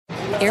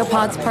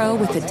AirPods Pro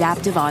with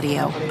adaptive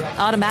audio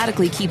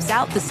automatically keeps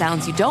out the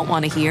sounds you don't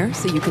want to hear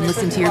so you can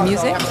listen to your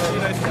music,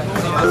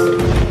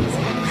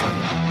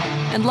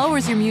 and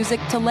lowers your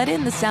music to let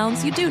in the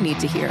sounds you do need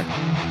to hear.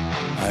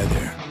 Hi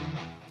there.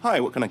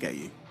 Hi, what can I get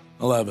you?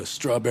 I'll have a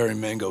strawberry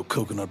mango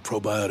coconut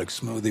probiotic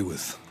smoothie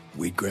with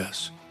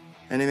wheatgrass.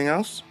 Anything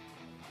else?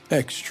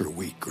 Extra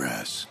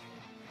wheatgrass.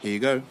 Here you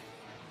go.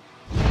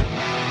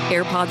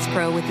 AirPods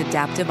Pro with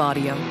adaptive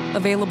audio.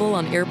 Available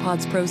on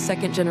AirPods Pro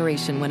 2nd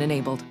generation when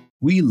enabled.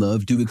 We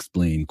love to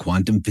explain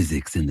quantum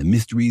physics and the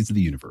mysteries of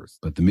the universe,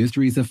 but the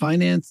mysteries of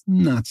finance,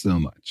 not so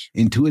much.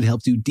 Intuit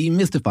helps you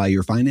demystify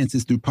your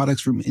finances through products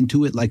from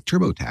Intuit like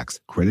TurboTax,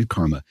 Credit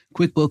Karma,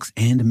 QuickBooks,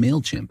 and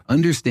MailChimp.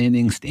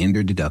 Understanding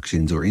standard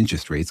deductions or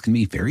interest rates can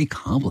be very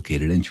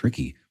complicated and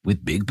tricky,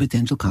 with big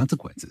potential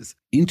consequences.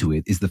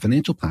 Intuit is the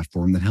financial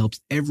platform that helps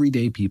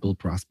everyday people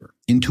prosper.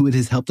 Intuit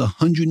has helped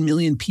 100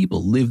 million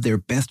people live their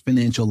best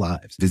financial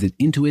lives. Visit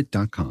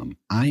Intuit.com,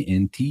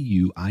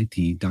 Intuit.com,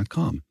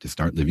 to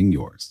start living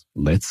yours.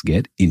 Let's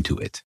get into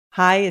it.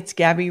 Hi, it's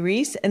Gabby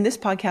Reese, and this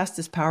podcast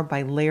is powered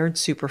by Laird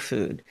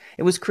Superfood.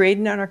 It was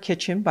created in our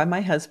kitchen by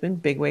my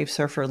husband, big wave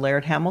surfer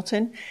Laird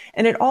Hamilton,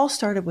 and it all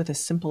started with a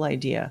simple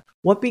idea.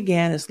 What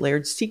began as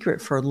Laird's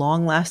secret for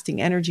long-lasting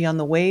energy on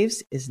the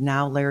waves is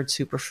now Laird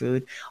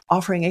Superfood,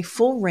 offering a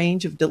full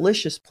range of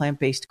delicious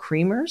plant-based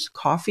creamers,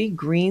 coffee,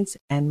 greens,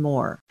 and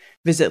more.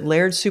 Visit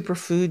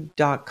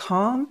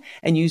lairdsuperfood.com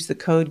and use the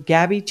code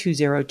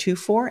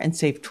GABBY2024 and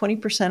save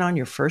 20% on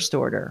your first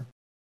order.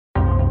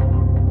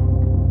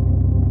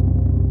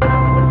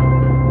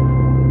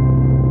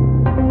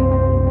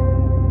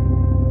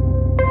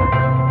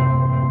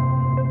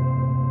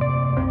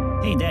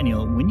 Hey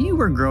Daniel, when you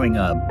were growing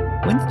up,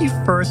 when did you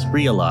first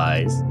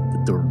realize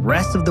that the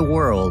rest of the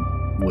world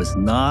was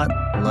not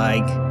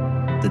like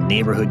the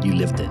neighborhood you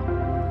lived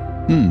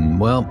in?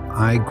 Well,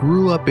 I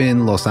grew up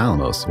in Los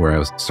Alamos, where I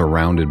was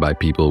surrounded by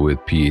people with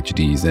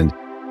PhDs, and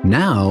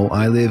now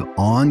I live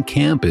on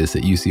campus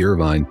at UC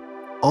Irvine,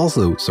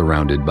 also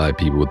surrounded by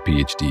people with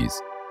PhDs.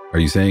 Are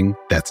you saying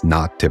that's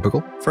not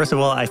typical? First of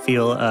all, I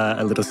feel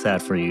a little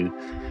sad for you.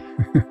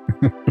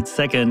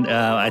 Second,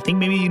 I think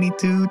maybe you need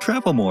to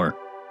travel more.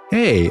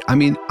 Hey,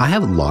 I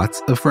have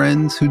lots of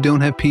friends who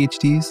don't have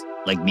PhDs.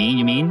 Like me,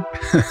 you mean?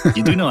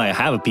 You do know I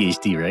have a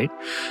PhD, right?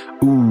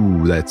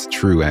 Ooh, that's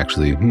true,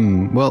 actually.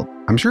 Well,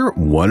 I'm sure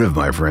one of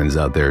my friends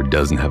out there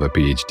doesn't have a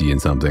PhD in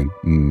something.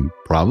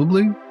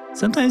 Probably.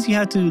 Sometimes you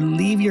have to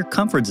leave your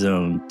comfort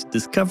zone to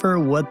discover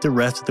what the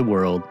rest of the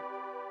world,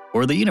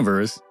 or the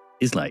universe,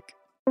 is like.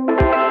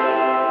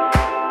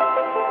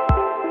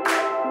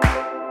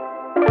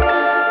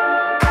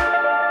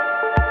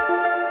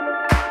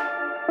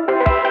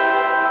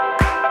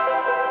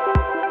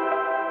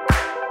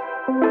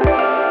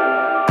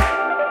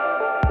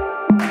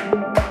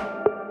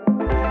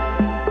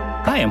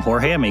 Hi, I'm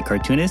Jorge. I'm a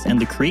cartoonist and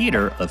the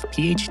creator of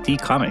PhD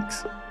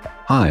Comics.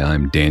 Hi,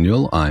 I'm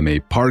Daniel. I'm a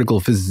particle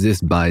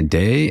physicist by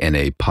day and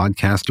a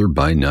podcaster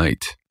by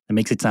night. It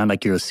makes it sound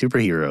like you're a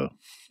superhero.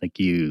 Like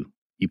you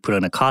put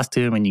on a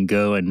costume and you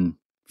go and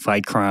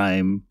fight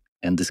crime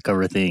and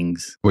discover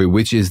things. Wait,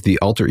 which is the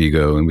alter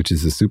ego and which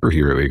is the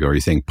superhero ego? Are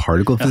you saying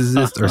particle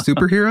physicists are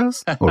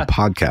superheroes or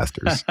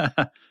podcasters?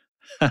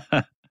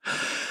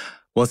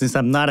 Well, since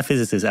I'm not a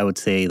physicist, I would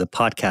say the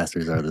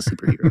podcasters are the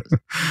superheroes.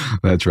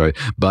 That's right.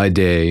 By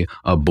day,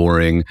 a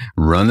boring,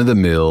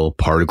 run-of-the-mill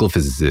particle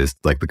physicist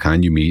like the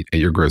kind you meet at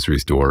your grocery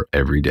store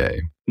every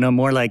day. No,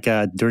 more like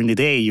during the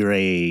day, you're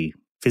a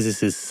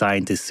physicist,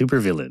 scientist,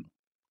 supervillain.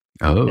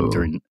 Oh. And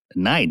during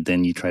the night,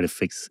 then you try to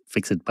fix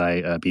it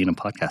by being a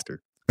podcaster.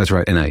 That's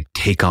right. And I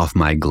take off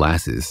my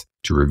glasses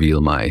to reveal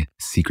my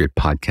secret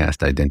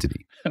podcast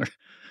identity. Or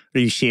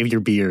you shave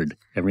your beard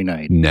every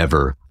night.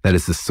 Never. That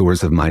is the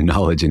source of my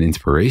knowledge and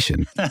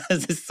inspiration.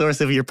 That's the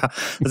source of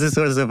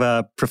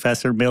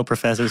male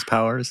professor's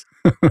powers.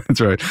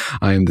 That's right.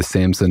 I am the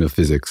Samson of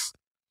physics.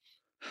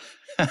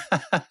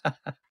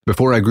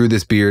 Before I grew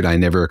this beard, I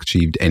never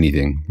achieved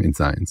anything in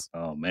science.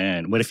 Oh,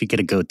 man. What if you get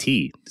a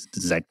goatee?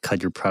 Does that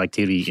cut your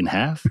productivity in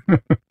half?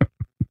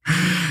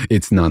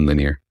 It's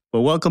nonlinear.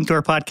 Well, welcome to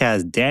our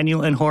podcast,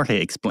 Daniel and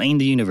Jorge Explain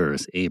the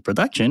Universe, a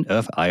production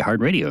of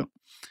iHeartRadio,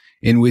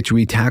 in which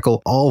we tackle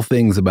all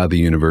things about the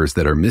universe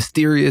that are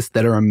mysterious,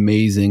 that are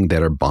amazing,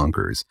 that are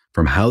bonkers.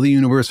 From how the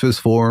universe was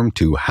formed,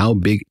 to how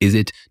big is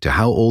it, to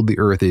how old the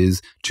earth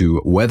is, to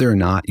whether or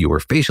not your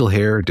facial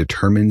hair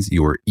determines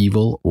your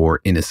evil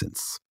or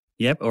innocence.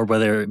 Yep, or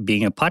whether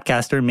being a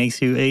podcaster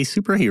makes you a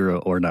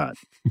superhero or not.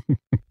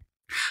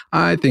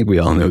 I think we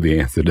all know the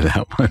answer to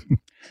that one.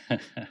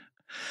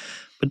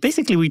 But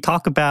basically, we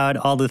talk about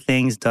all the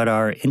things that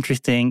are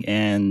interesting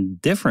and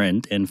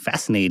different and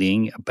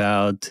fascinating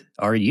about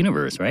our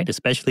universe, right?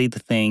 Especially the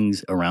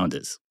things around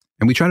us.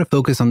 And we try to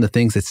focus on the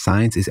things that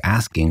science is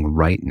asking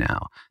right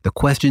now, the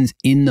questions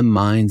in the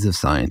minds of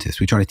scientists.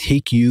 We try to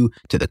take you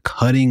to the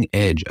cutting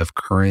edge of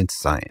current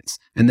science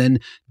and then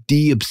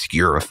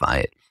de-obscurify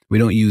it. We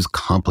don't use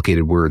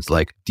complicated words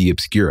like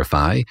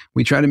de-obscurify.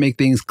 We try to make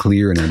things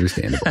clear and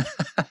understandable.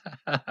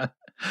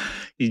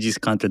 You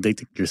just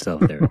contradicted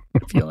yourself there,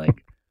 I feel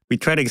like. we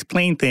try to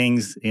explain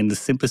things in the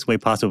simplest way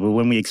possible. But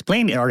when we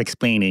explain our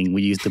explaining,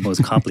 we use the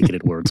most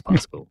complicated words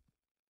possible.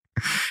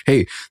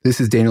 Hey,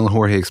 this is Daniel and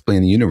Jorge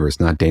Explain the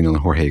Universe, not Daniel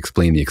and Jorge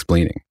Explain the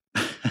Explaining.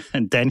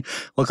 And then,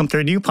 welcome to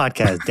our new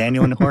podcast,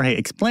 Daniel and Jorge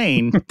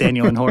Explain.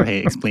 Daniel and Jorge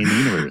Explain the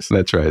Universe.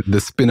 That's right.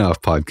 The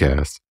spin-off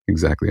podcast.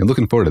 Exactly. I'm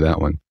looking forward to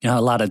that one. You know,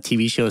 a lot of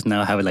TV shows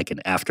now have like an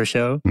after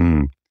show.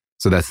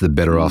 So that's the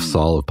Better Off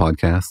Saul of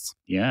podcasts?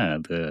 Yeah,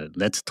 the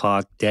Let's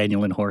Talk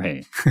Daniel and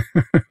Jorge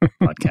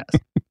podcast.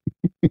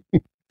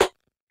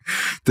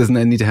 Doesn't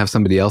that need to have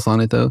somebody else on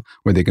it, though,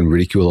 where they can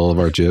ridicule all of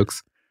our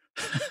jokes?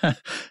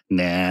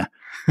 Nah.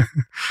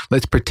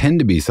 Let's pretend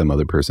to be some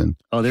other person.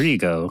 Oh, there you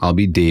go. I'll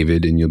be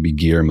David and you'll be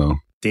Guillermo.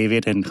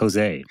 David and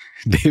Jose.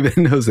 David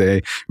and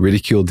Jose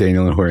ridicule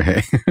Daniel and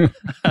Jorge.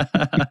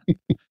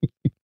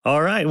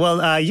 All right.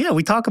 Well, yeah,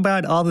 we talk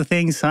about all the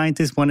things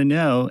scientists want to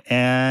know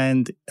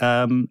and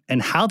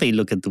how they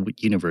look at the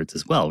universe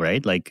as well,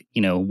 right? Like,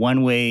 you know,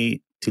 one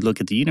way to look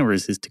at the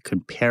universe is to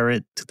compare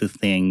it to the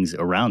things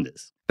around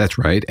us. That's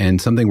right.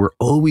 And something we're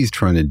always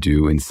trying to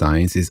do in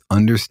science is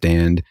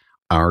understand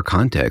our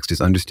context,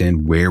 is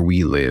understand where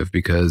we live,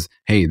 because,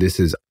 hey, this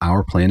is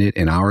our planet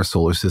and our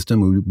solar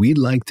system. We'd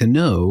like to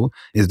know,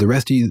 is the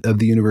rest of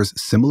the universe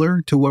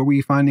similar to what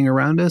we're finding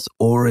around us,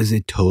 or is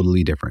it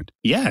totally different?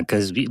 Yeah,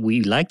 because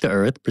we like the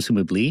Earth,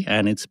 presumably,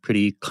 and it's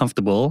pretty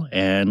comfortable.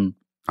 And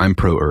I'm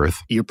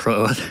pro-Earth. You're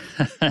pro-Earth.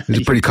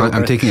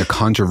 I'm taking a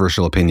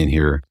controversial opinion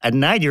here. At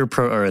night, you're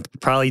pro-Earth.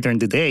 Probably during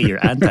the day,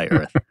 you're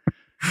anti-Earth.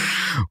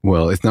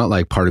 Well, it's not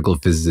like particle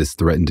physicists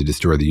threaten to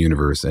destroy the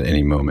universe at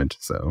any moment,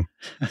 so.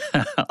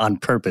 On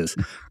purpose,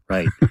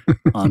 right.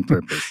 On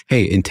purpose.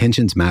 Hey,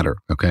 intentions matter,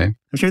 okay?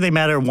 I'm sure they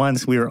matter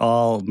once we were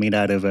all made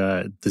out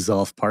of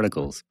dissolved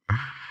particles.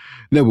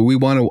 No, but we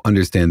want to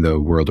understand the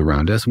world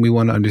around us, and we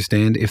want to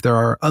understand if there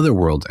are other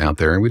worlds out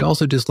there. And we'd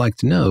also just like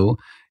to know,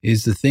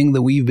 is the thing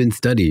that we've been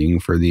studying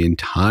for the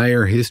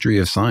entire history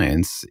of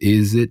science,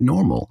 is it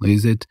normal?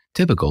 Is it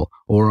typical?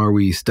 Or are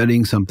we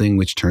studying something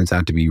which turns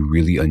out to be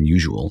really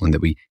unusual and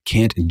that we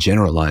can't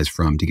generalize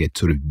from to get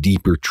sort of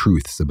deeper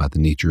truths about the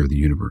nature of the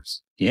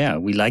universe? Yeah,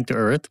 we like the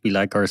Earth, we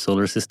like our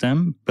solar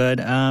system, but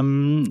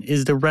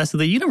is the rest of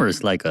the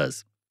universe like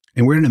us?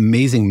 And we're in an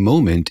amazing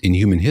moment in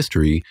human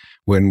history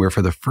when we're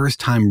for the first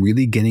time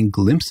really getting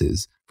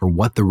glimpses for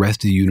what the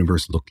rest of the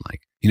universe looked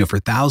like. You know, for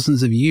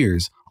thousands of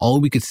years,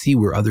 all we could see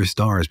were other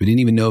stars. We didn't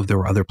even know if there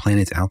were other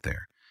planets out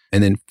there.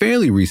 And then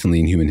fairly recently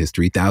in human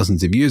history,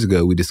 thousands of years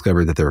ago, we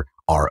discovered that there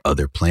are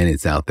other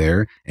planets out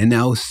there. And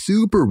now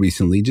super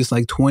recently, just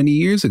like 20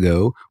 years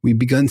ago, we've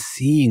begun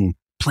seeing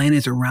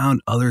planets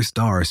around other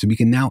stars. So we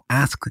can now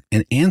ask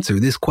and answer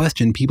this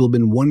question people have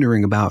been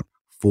wondering about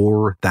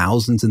for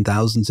thousands and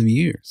thousands of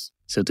years.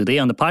 So today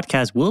on the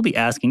podcast, we'll be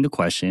asking the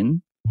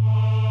question,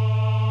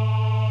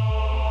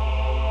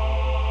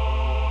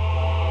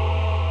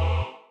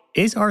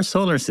 is our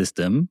solar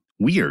system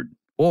weird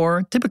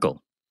or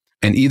typical?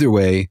 And either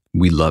way,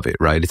 we love it,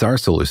 right? It's our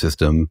solar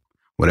system.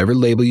 Whatever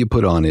label you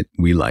put on it,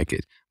 we like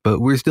it. But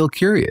we're still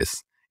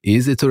curious.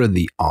 Is it sort of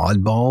the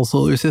oddball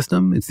solar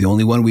system? It's the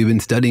only one we've been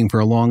studying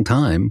for a long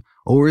time.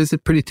 Or is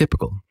it pretty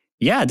typical?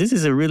 Yeah, this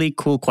is a really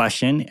cool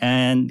question.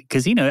 And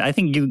because, you know, I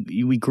think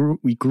we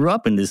grew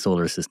up in this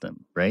solar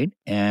system, right?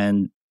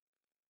 And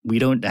we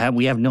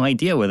have no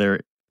idea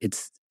whether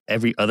it's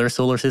every other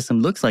solar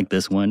system looks like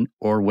this one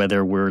or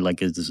whether we're like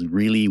this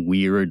really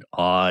weird,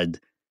 odd,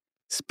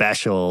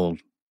 special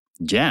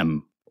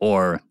gem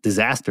or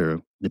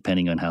disaster,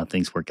 depending on how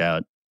things work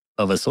out,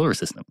 of a solar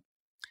system.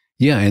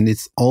 Yeah, and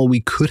it's all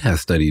we could have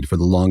studied for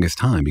the longest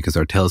time because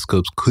our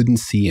telescopes couldn't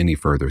see any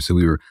further. So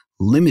we were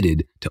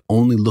limited to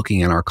only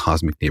looking at our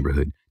cosmic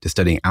neighborhood, to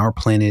studying our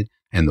planet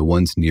and the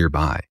ones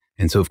nearby.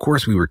 And so, of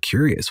course, we were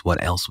curious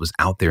what else was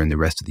out there in the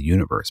rest of the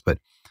universe. But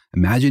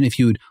imagine if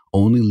you'd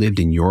only lived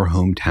in your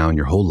hometown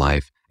your whole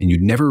life and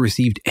you'd never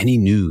received any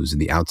news in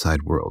the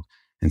outside world.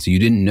 And so you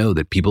didn't know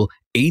that people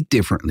ate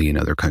differently in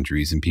other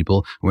countries and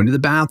people went to the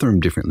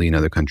bathroom differently in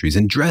other countries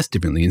and dressed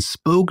differently and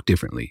spoke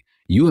differently.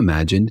 You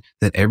imagined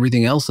that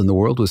everything else in the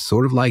world was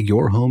sort of like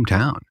your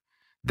hometown.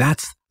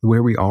 That's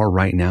where we are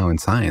right now in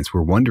science.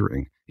 We're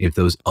wondering if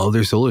those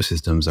other solar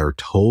systems are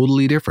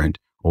totally different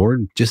or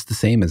just the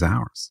same as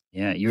ours.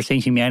 Yeah, you're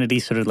saying humanity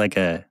is sort of like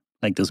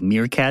those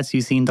meerkats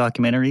you see in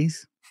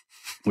documentaries,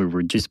 where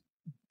we're just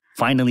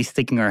finally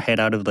sticking our head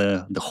out of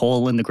the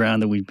hole in the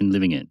ground that we've been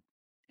living in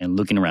and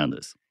looking around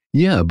us.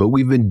 Yeah, but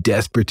we've been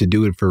desperate to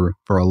do it for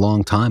a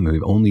long time. And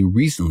we've only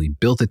recently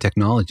built a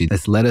technology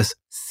that's let us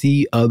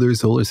see other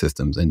solar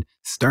systems and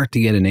start to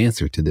get an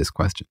answer to this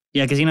question.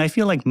 Yeah, because, I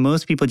feel like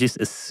most people just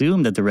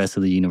assume that the rest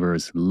of the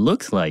universe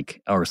looks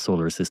like our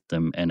solar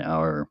system and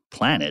our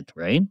planet,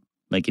 right?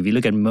 Like if you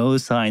look at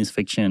most science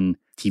fiction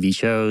TV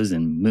shows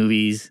and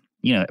movies,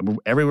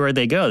 everywhere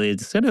they go, it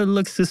sort of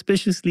looks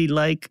suspiciously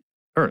like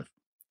Earth.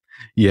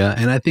 Yeah,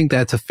 and I think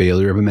that's a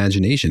failure of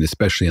imagination,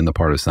 especially on the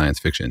part of science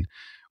fiction.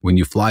 when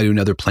you fly to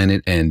another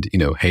planet and,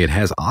 hey, it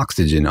has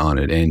oxygen on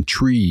it and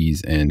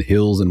trees and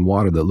hills and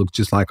water that look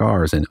just like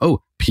ours and,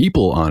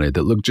 people on it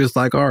that look just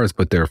like ours,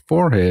 but their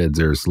foreheads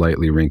are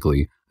slightly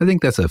wrinkly. I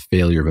think that's a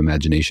failure of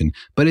imagination,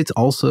 but it's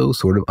also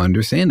sort of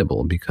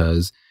understandable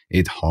because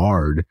it's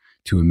hard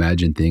to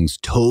imagine things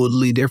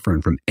totally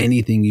different from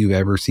anything you've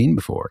ever seen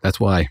before. That's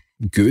why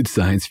good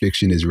science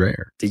fiction is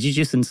rare. Did you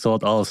just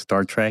insult all of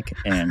Star Trek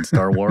and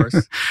Star Wars?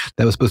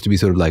 That was supposed to be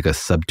sort of like a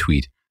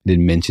subtweet.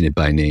 Didn't mention it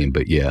by name,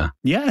 but yeah.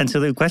 Yeah, and so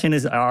the question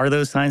is, are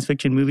those science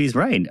fiction movies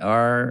right?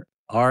 Are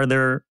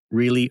there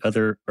really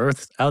other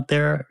Earths out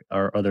there?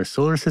 Are other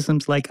solar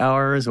systems like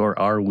ours? Or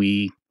are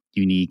we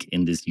unique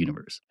in this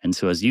universe? And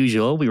so as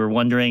usual, we were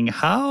wondering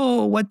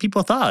what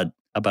people thought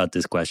about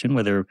this question,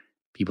 whether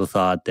people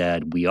thought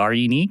that we are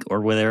unique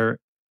or whether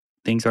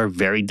things are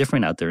very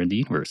different out there in the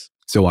universe.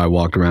 So I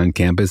walked around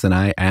campus and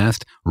I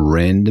asked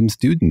random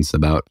students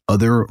about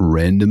other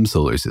random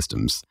solar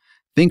systems.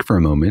 Think for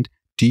a moment.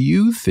 Do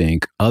you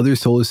think other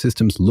solar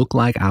systems look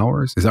like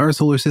ours? Is our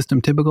solar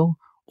system typical?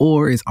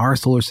 Or is our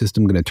solar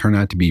system going to turn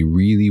out to be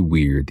really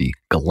weird, the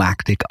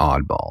galactic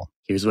oddball?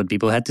 Here's what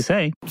people had to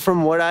say.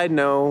 From what I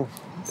know,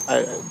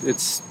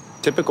 it's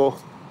typical.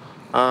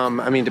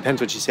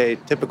 Depends what you say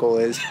typical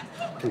is,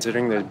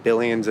 considering there's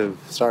billions of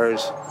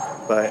stars,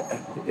 but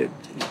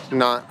it's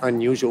not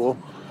unusual.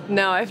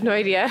 No, I have no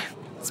idea.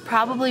 It's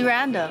probably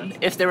random.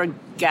 If there were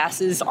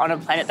gases on a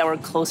planet that were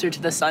closer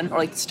to the sun or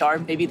like the star,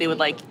 maybe they would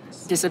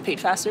dissipate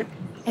faster.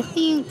 I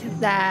think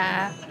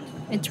that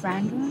it's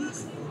random.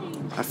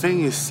 I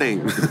think it's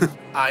same.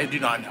 I do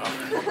not know.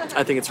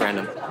 I think it's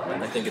random.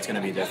 I think it's going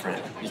to be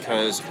different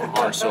because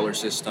our solar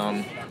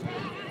system,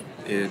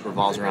 it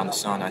revolves around the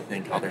sun. I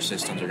think other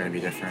systems are going to be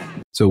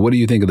different. So what do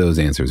you think of those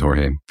answers,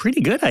 Jorge? Pretty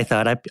good, I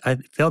thought. I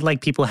felt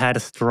like people had a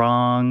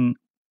strong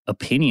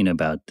opinion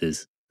about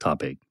this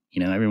topic.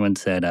 Everyone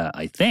said,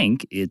 I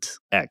think it's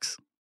X.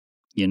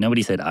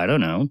 Nobody said, I don't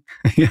know.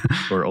 Yeah.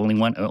 Or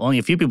only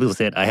a few people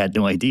said, I had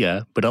no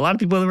idea. But a lot of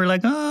people were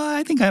like,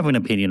 I think I have an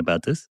opinion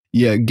about this.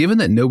 Yeah, given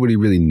that nobody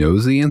really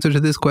knows the answer to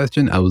this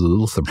question, I was a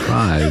little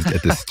surprised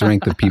at the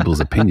strength of people's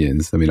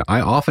opinions.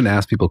 I often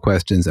ask people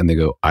questions and they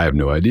go, I have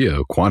no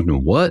idea.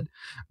 Quantum what?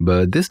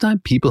 But this time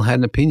people had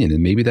an opinion,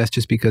 and maybe that's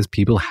just because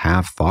people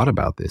have thought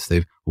about this.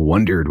 They've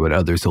wondered what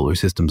other solar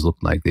systems look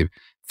like. They've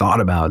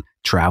thought about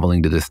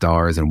traveling to the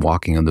stars and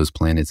walking on those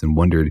planets and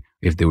wondered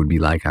if they would be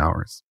like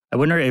ours. I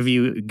wonder if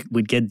you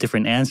would get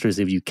different answers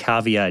if you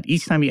caveat,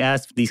 each time you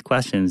ask these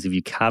questions, if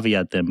you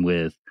caveat them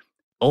with,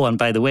 and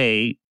by the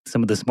way,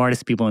 some of the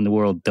smartest people in the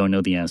world don't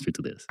know the answer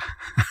to this.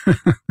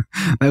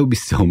 That would be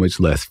so much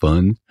less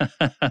fun.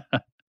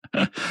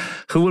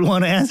 Who would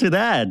want to answer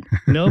that?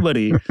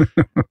 Nobody.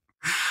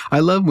 I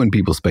love when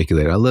people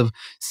speculate. I love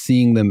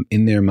seeing them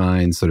in their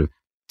minds sort of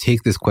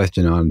take this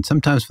question on,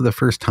 sometimes for the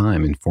first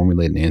time, and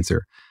formulate an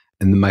answer.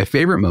 And my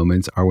favorite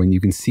moments are when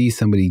you can see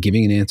somebody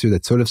giving an answer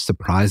that sort of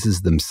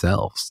surprises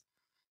themselves.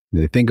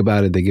 They think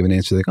about it, they give an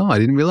answer like, I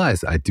didn't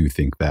realize I do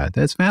think that.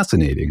 That's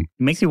fascinating.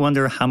 It makes you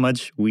wonder how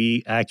much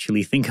we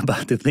actually think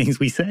about the things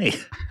we say.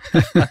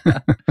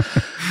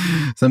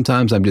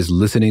 Sometimes I'm just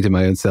listening to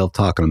my own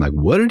self-talk and I'm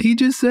like, what did he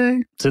just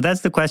say? So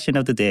that's the question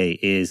of the day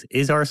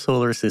is our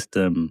solar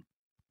system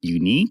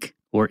unique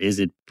or is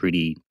it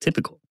pretty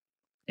typical?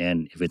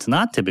 And if it's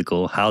not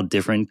typical, how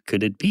different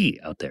could it be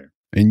out there?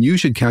 And you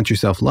should count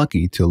yourself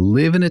lucky to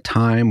live in a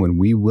time when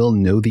we will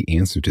know the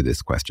answer to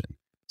this question.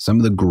 Some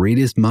of the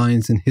greatest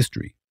minds in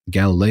history,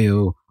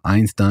 Galileo,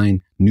 Einstein,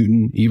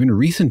 Newton, even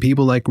recent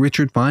people like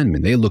Richard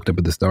Feynman, they looked up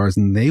at the stars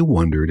and they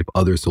wondered if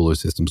other solar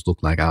systems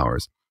looked like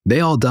ours. They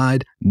all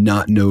died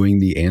not knowing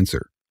the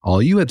answer.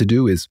 All you have to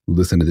do is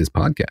listen to this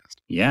podcast.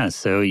 Yeah,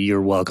 so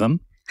you're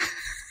welcome.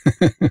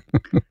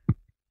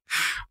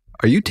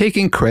 Are you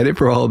taking credit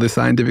for all of the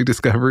scientific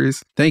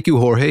discoveries? Thank you,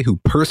 Jorge,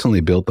 who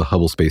personally built the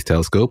Hubble Space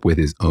Telescope with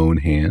his own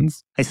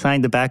hands. I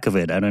signed the back of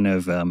it. I don't know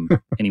if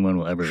anyone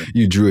will ever...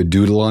 You drew a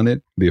doodle on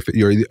it?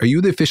 Are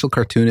you the official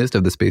cartoonist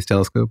of the Space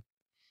Telescope?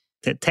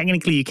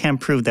 Technically, you can't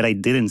prove that I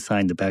didn't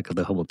sign the back of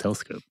the Hubble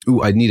Telescope.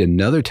 Ooh, I'd need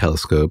another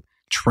telescope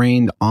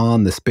trained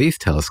on the Space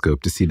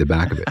Telescope to see the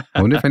back of it.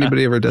 I wonder if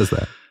anybody ever does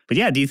that. But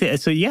yeah, do you think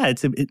so? Yeah,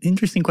 it's an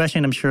interesting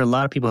question. I'm sure a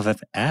lot of people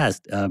have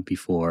asked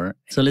before.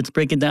 So let's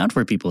break it down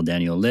for people,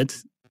 Daniel.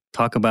 Let's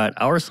talk about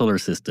our solar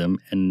system,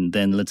 and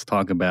then let's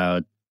talk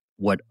about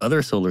what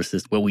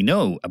we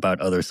know about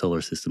other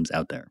solar systems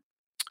out there.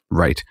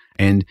 Right,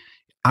 and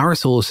our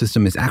solar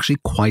system is actually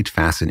quite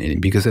fascinating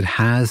because it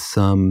has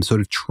some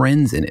sort of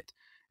trends in it,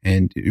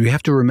 and you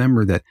have to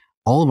remember that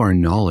all of our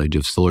knowledge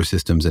of solar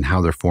systems and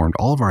how they're formed,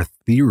 all of our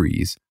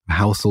theories of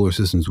how solar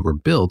systems were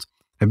built,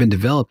 have been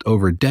developed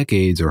over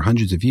decades or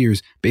hundreds of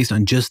years based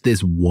on just this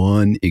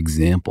one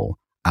example,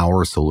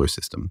 our solar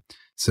system.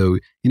 So,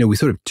 we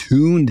sort of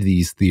tuned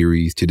these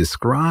theories to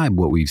describe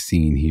what we've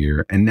seen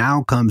here. And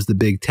now comes the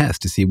big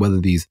test to see whether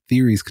these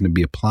theories can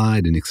be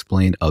applied and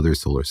explain other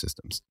solar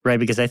systems. Right,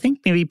 because I think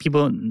maybe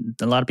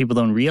a lot of people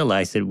don't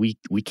realize that we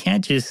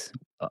can't just,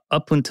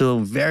 up until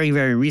very,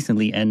 very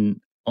recently,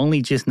 and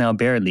only just now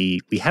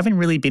barely, we haven't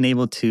really been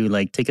able to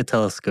like take a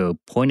telescope,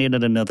 point it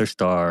at another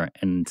star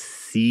and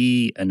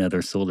see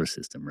another solar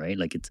system, right?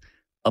 Like it's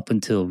up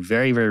until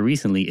very, very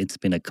recently, it's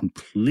been a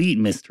complete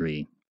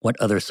mystery what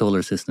other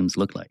solar systems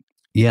look like.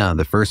 Yeah,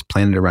 the first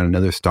planet around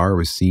another star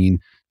was seen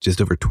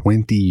just over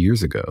 20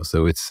 years ago.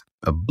 So it's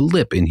a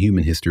blip in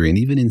human history and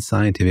even in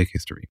scientific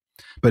history.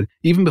 But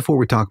even before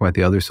we talk about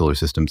the other solar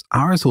systems,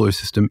 our solar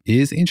system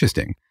is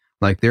interesting.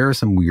 Like there are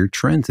some weird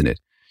trends in it.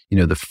 You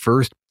know, the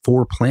first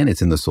 4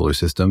 planets in the solar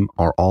system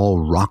are all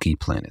rocky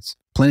planets.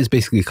 Planets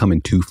basically come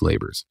in 2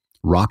 flavors,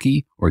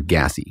 rocky or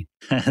gassy.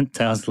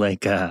 Sounds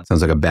like a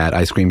bad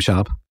ice cream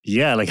shop.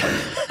 Yeah, like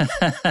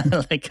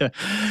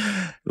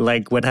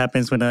like what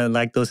happens when a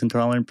lactose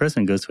intolerant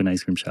person goes to an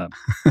ice cream shop.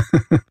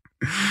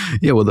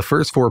 Yeah, well, the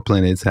first 4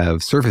 planets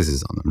have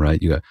surfaces on them, right?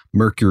 You got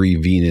Mercury,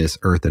 Venus,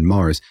 Earth, and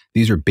Mars.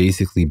 These are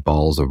basically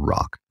balls of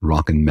rock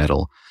and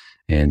metal.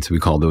 And so we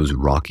call those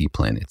rocky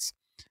planets.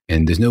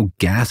 And there's no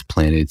gas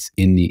planets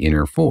in the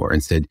inner 4.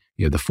 Instead,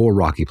 you have the 4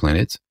 rocky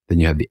planets. Then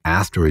you have the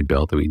asteroid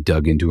belt that we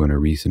dug into in a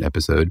recent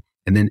episode.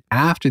 And then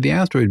after the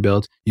asteroid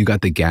belt, you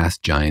got the gas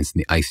giants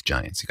and the ice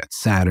giants. You got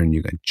Saturn,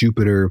 you got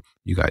Jupiter,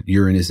 you got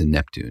Uranus and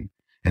Neptune.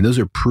 And those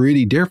are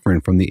pretty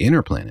different from the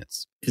inner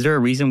planets. Is there a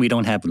reason we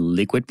don't have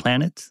liquid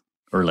planets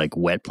or like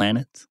wet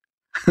planets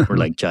or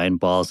like giant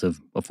balls of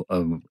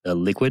a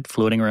liquid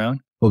floating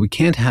around? Well, we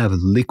can't have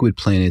liquid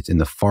planets in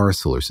the far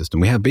solar system.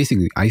 We have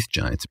basically ice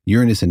giants.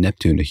 Uranus and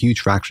Neptune, a huge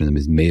fraction of them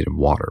is made of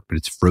water, but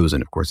it's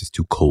frozen. Of course, it's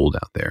too cold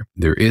out there.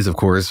 There is, of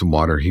course,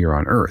 water here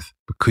on Earth.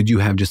 But could you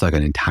have just like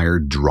an entire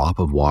drop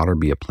of water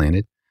be a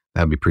planet?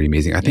 That would be pretty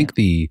amazing. I think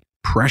the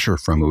pressure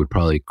from it would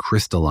probably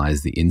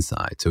crystallize the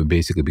inside. So it would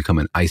basically become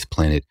an ice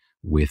planet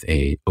with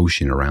a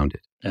ocean around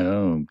it.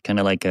 Oh, kind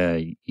of like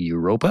a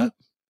Europa?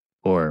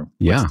 Or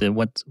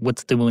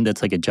what's the moon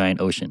that's like a giant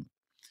ocean?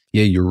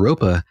 Yeah,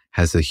 Europa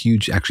has a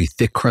huge, actually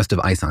thick crust of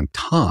ice on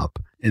top,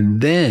 and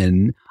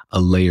then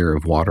a layer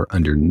of water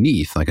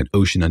underneath, like an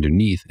ocean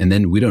underneath, and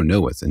then we don't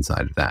know what's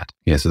inside of that.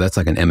 Yeah, so that's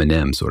like an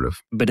M&M sort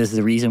of. But is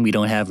the reason we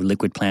don't have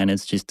liquid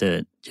planets just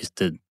to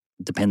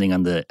depending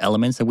on the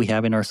elements that we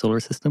have in our solar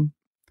system?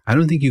 I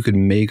don't think you could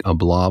make a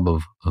blob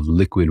of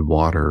liquid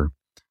water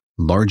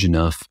large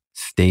enough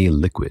stay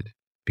liquid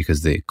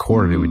because the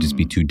core of it would just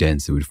be too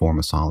dense. It would form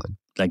a solid.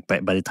 Like by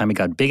the time it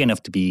got big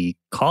enough to be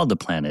called a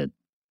planet,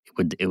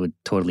 it would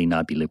totally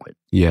not be liquid.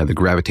 Yeah, the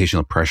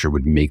gravitational pressure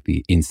would make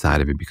the inside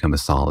of it become a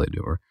solid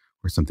or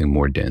something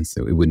more dense.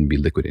 So it wouldn't be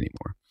liquid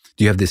anymore.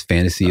 Do you have this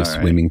fantasy of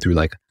swimming through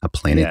like a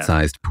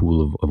planet-sized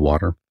pool of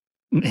water?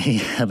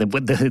 Yeah,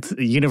 the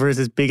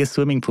universe's biggest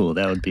swimming pool.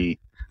 That would be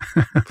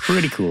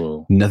pretty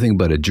cool. Nothing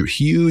but a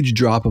huge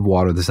drop of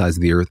water the size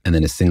of the Earth and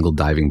then a single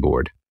diving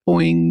board.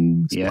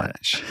 Boing,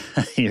 splash.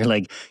 Yeah. You're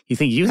like, you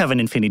think you have an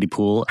infinity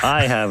pool?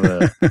 I have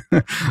a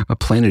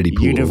planety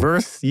pool.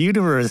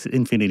 Universe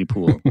infinity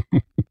pool.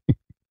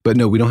 But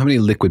no, we don't have any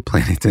liquid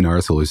planets in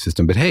our solar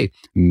system. But hey,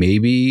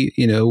 maybe,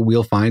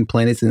 we'll find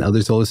planets in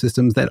other solar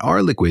systems that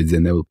are liquids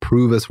and they'll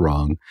prove us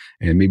wrong.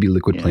 And maybe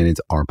liquid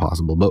planets are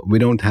possible. But we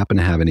don't happen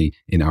to have any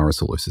in our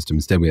solar system.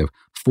 Instead, we have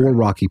 4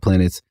 rocky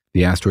planets,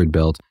 the asteroid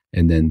belt,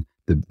 and then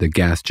the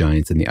gas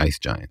giants and the ice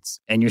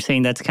giants. And you're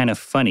saying that's kind of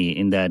funny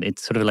in that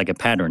it's sort of like a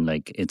pattern.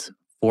 Like it's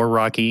 4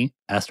 rocky,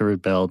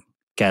 asteroid belt,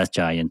 gas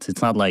giants.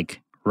 It's not like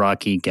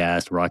rocky,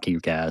 gas,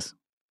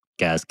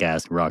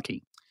 gas,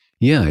 rocky.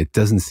 Yeah, it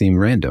doesn't seem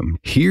random.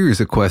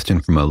 Here's a question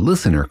from a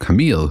listener,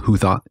 Camille, who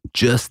thought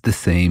just the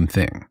same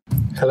thing.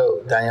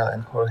 Hello, Daniel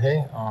and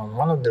Jorge. On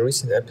one of the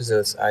recent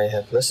episodes, I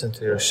have listened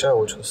to your show,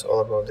 which was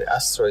all about the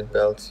asteroid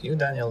belt. You,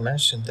 Daniel,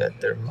 mentioned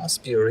that there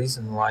must be a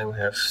reason why we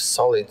have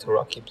solid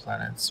rocky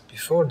planets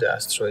before the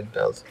asteroid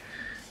belt,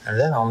 and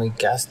then only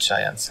gas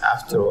giants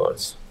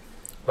afterwards.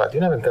 But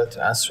you never got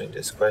to answering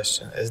this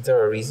question. Is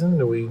there a reason?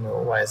 Do we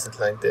know why is it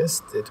like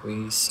this? Did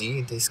we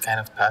see this kind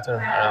of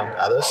pattern around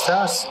other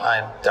stars?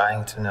 I'm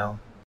dying to know.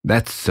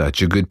 That's such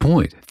a good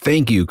point.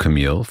 Thank you,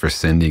 Camille, for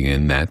sending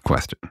in that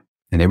question.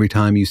 And every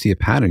time you see a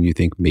pattern, you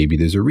think maybe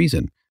there's a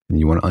reason,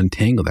 and you want to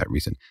untangle that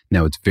reason.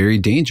 Now, it's very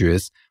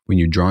dangerous when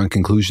you're drawing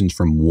conclusions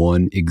from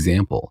one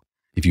example.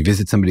 If you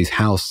visit somebody's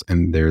house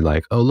and they're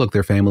like, oh, look,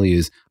 their family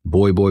is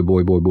boy, boy,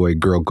 boy, boy, boy,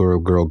 girl, girl,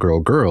 girl, girl,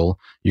 girl,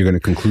 you're going to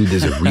conclude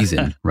there's a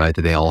reason, right?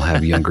 That they all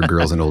have younger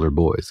girls and older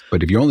boys.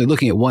 But if you're only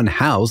looking at one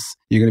house,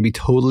 you're going to be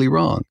totally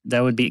wrong.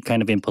 That would be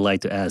kind of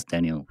impolite to ask,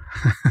 Daniel.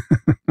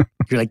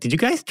 You're like, did you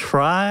guys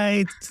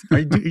try? Are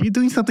you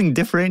doing something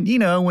different?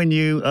 When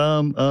you,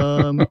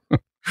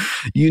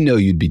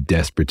 you'd be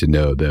desperate to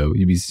know, though.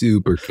 You'd be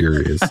super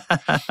curious.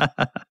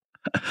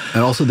 And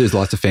also, there's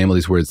lots of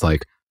families where it's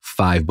like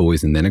 5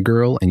 boys and then a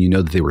girl, and you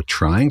know that they were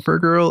trying for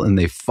a girl, and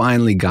they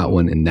finally got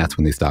one, and that's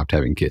when they stopped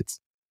having kids.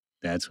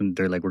 That's when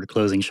they're like, we're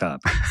closing shop.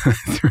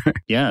 That's right.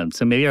 Yeah,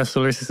 so maybe our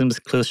solar system's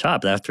closed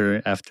shop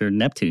after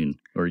Neptune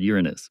or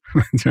Uranus.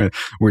 That's right.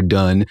 We're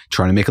done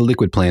trying to make a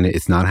liquid planet.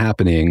 It's not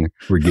happening.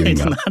 We're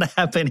giving up. It's not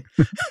happening.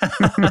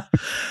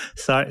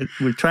 Sorry,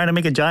 we're trying to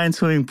make a giant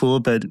swimming pool,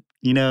 but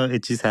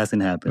it just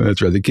hasn't happened.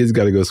 That's right. The kids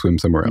got to go swim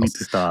somewhere We else. need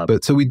to stop.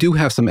 But so we do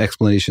have some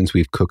explanations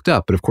we've cooked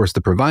up. But of course,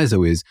 the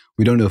proviso is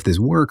we don't know if this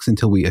works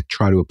until we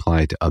try to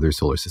apply it to other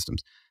solar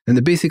systems. And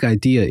the basic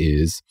idea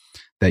is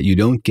that you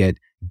don't get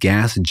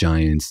gas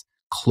giants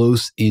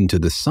close into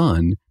the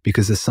sun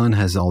because the sun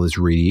has all this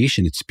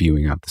radiation it's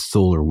spewing out, the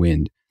solar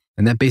wind.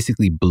 And that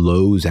basically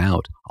blows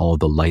out all of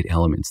the light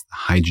elements, the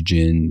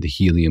hydrogen, the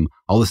helium,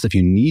 all the stuff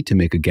you need to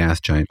make a gas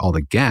giant, all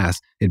the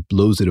gas, it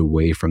blows it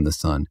away from the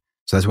sun.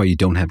 So that's why you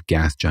don't have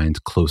gas giants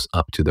close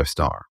up to their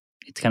star.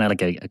 It's kind of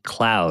like a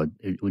cloud.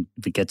 If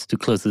it gets too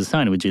close to the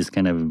sun, it would just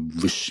kind of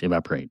whoosh,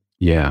 evaporate.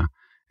 Yeah.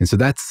 And so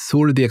that's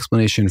sort of the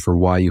explanation for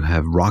why you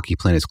have rocky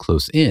planets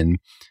close in.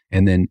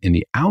 And then in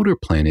the outer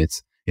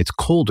planets, it's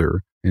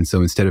colder. And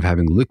so instead of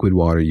having liquid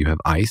water, you have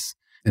ice.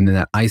 And then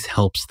that ice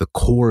helps the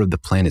core of the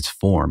planets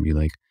form.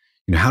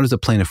 How does a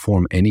planet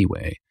form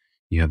anyway?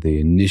 You have the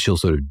initial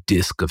sort of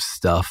disk of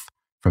stuff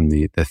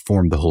that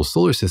formed the whole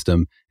solar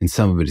system, and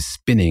some of it is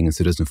spinning, and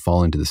so it doesn't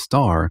fall into the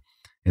star.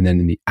 And then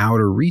in the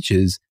outer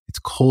reaches, it's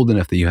cold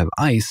enough that you have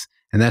ice,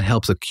 and that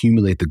helps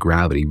accumulate the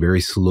gravity,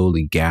 very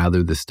slowly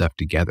gather the stuff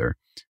together.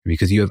 And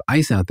because you have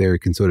ice out there,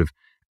 it can sort of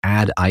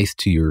add ice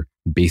to your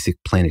basic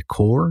planet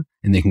core,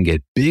 and they can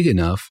get big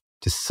enough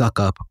to suck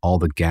up all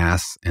the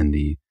gas and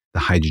the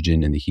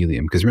hydrogen and the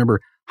helium. Because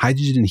remember,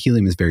 hydrogen and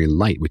helium is very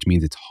light, which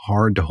means it's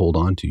hard to hold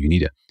on to. You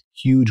need a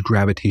huge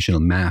gravitational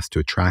mass to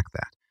attract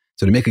that.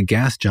 So to make a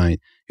gas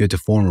giant, you have to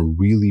form a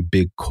really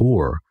big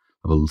core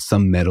of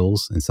some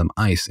metals and some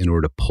ice in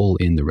order to pull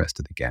in the rest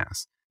of the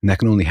gas. And that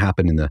can only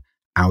happen in the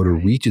outer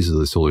reaches of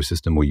the solar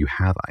system where you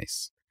have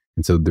ice.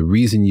 And so the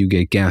reason you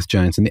get gas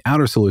giants in the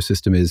outer solar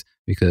system is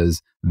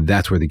because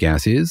that's where the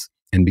gas is,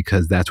 and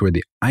because that's where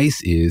the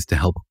ice is to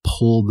help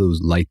pull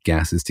those light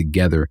gases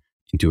together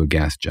into a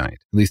gas giant.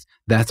 At least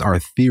that's our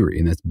theory,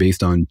 and that's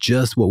based on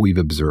just what we've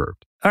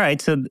observed. All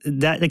right, so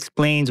that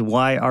explains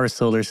why our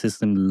solar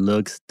system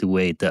looks the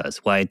way it does,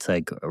 why it's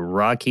like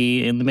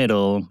rocky in the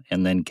middle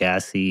and then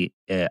gassy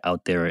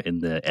out there in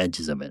the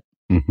edges of it.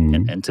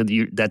 Mm-hmm. And so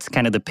that's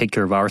kind of the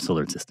picture of our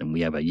solar system.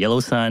 We have a yellow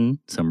sun,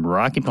 some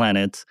rocky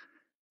planets,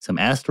 some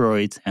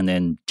asteroids, and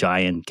then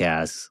giant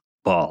gas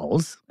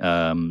balls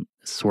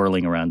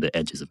swirling around the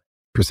edges of it.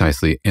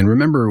 Precisely. And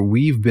remember,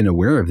 we've been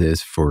aware of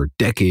this for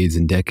decades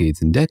and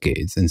decades and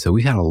decades. And so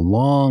we had a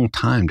long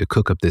time to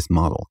cook up this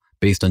model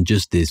based on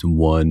just this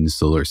one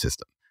solar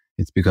system.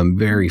 It's become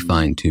very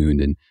fine-tuned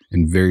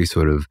and very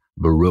sort of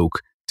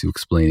baroque to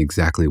explain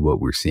exactly what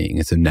we're seeing.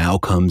 And so now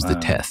comes the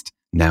test.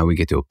 Now we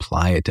get to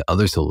apply it to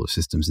other solar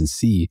systems and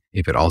see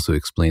if it also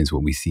explains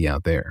what we see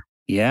out there.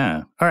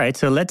 Yeah. All right,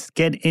 so let's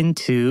get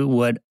into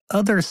what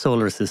other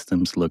solar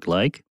systems look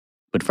like.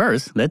 But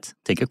first, let's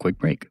take a quick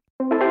break.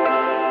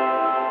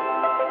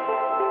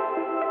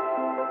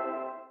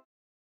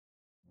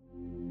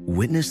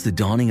 Witness the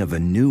dawning of a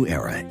new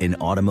era in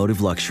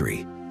automotive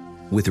luxury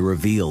with a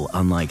reveal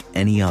unlike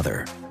any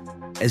other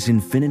as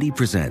Infiniti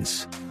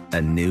presents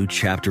a new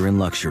chapter in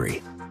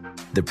luxury,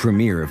 the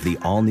premiere of the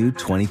all-new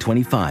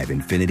 2025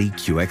 Infiniti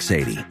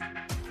QX80.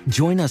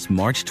 Join us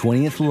March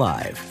 20th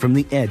live from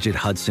the Edge at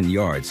Hudson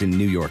Yards in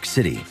New York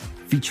City,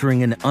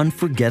 featuring an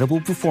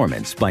unforgettable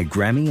performance by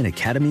Grammy and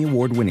Academy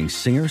Award-winning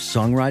singer,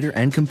 songwriter,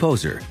 and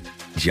composer,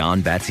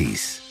 Jon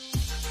Batiste.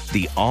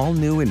 The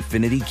all-new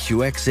Infiniti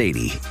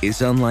QX80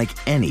 is unlike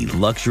any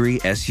luxury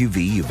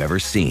SUV you've ever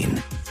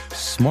seen.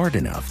 Smart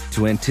enough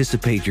to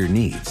anticipate your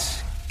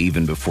needs,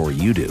 even before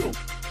you do.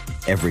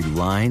 Every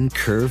line,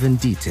 curve, and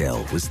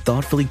detail was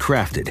thoughtfully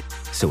crafted,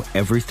 so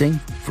everything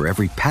for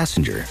every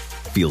passenger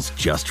feels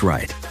just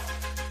right.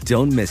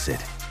 Don't miss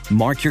it.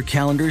 Mark your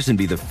calendars and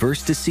be the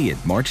first to see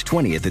it March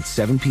 20th at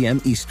 7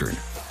 p.m. Eastern,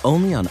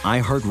 only on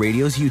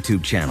iHeartRadio's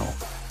YouTube channel.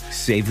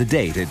 Save the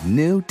date at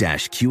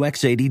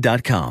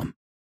new-QX80.com.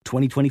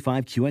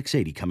 2025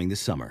 QX80 coming this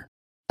summer.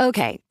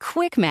 Okay,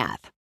 quick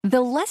math.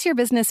 The less your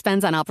business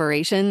spends on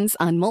operations,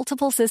 on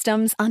multiple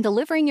systems, on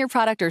delivering your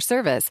product or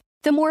service,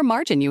 the more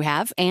margin you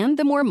have and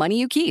the more money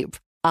you keep.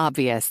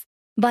 Obvious.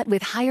 But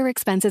with higher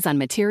expenses on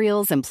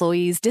materials,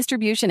 employees,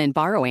 distribution, and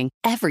borrowing,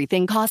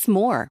 everything costs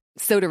more.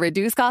 So to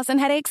reduce costs and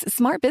headaches,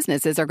 smart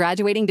businesses are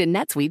graduating to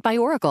NetSuite by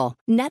Oracle.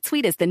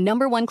 NetSuite is the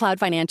 #1 cloud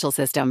financial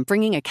system,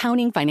 bringing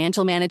accounting,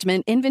 financial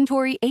management,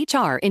 inventory,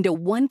 HR into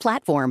one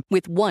platform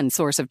with one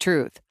source of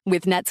truth.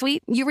 With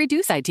NetSuite, you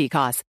reduce IT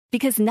costs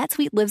because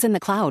NetSuite lives in the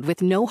cloud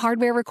with no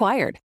hardware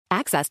required,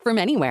 accessed from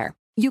anywhere.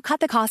 You cut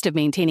the cost of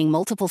maintaining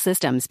multiple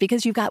systems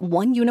because you've got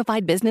one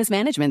unified business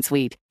management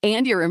suite.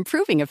 And you're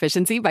improving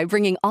efficiency by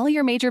bringing all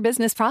your major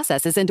business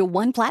processes into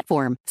one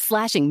platform,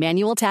 slashing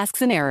manual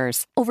tasks and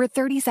errors. Over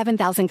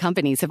 37,000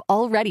 companies have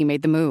already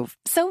made the move.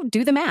 So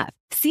do the math.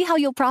 See how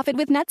you'll profit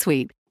with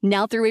NetSuite.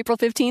 Now through April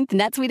 15th,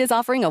 NetSuite is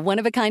offering a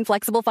one-of-a-kind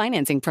flexible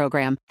financing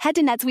program. Head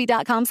to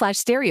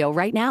netsuite.com/stereo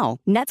right now.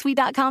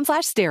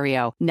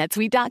 netsuite.com/stereo.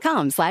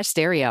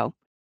 netsuite.com/stereo.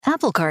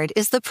 Apple Card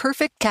is the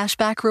perfect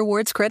cashback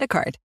rewards credit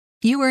card.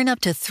 You earn up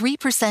to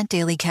 3%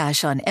 daily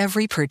cash on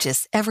every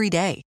purchase every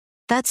day.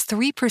 That's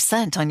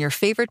 3% on your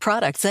favorite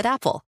products at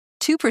Apple.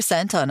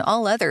 2% on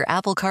all other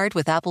Apple Card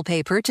with Apple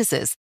Pay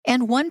purchases,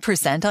 and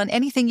 1% on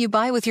anything you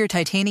buy with your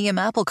titanium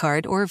Apple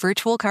Card or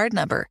virtual card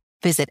number.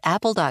 Visit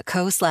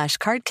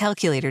apple.co/card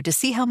calculator to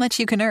see how much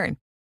you can earn.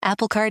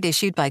 Apple Card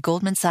issued by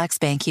Goldman Sachs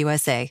Bank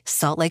USA,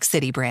 Salt Lake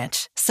City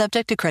branch.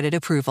 Subject to credit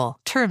approval.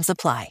 Terms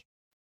apply.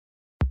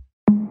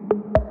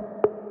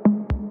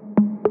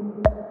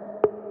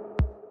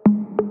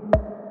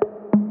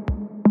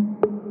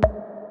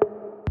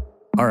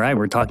 All right,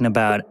 we're talking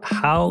about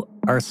how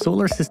our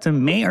solar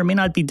system may or may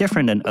not be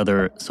different than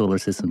other solar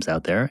systems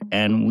out there.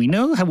 And we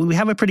know we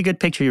have a pretty good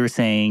picture, you were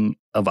saying,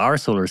 of our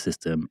solar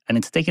system. And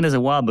it's taken us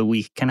a while, but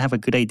we can have a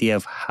good idea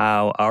of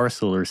how our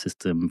solar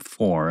system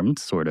formed,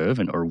 sort of,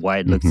 or why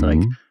it looks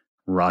like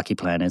rocky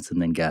planets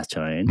and then gas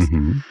giants.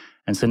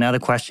 And so now the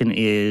question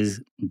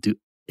is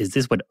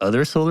this what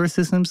other solar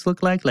systems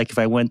look like? Like if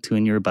I went to a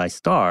nearby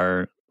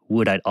star,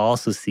 would I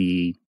also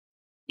see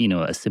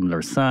a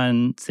similar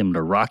sun,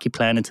 similar rocky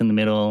planets in the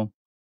middle,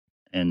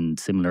 and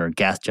similar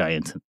gas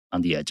giants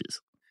on the edges?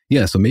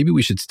 Yeah, so maybe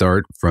we should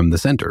start from the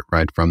center,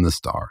 right? From the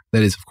star.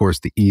 That is, of course,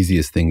 the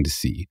easiest thing to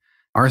see.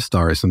 Our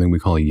star is something we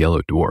call a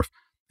yellow dwarf.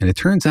 And it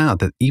turns out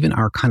that even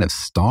our kind of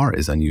star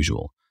is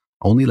unusual.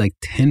 Only like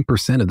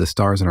 10% of the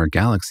stars in our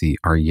galaxy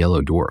are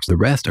yellow dwarfs. The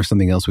rest are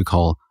something else we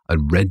call a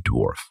red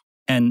dwarf.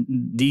 And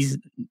these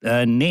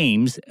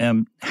names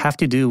have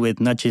to do with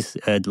not just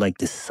like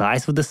the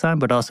size of the sun,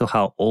 but also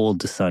how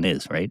old the sun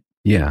is, right?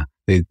 Yeah,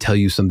 they tell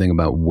you something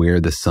about where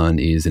the sun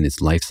is in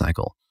its life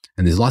cycle.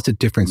 And there's lots of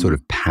different sort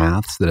of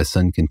paths that a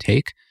sun can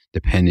take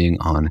depending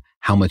on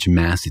how much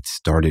mass it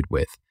started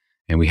with.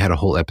 And we had a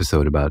whole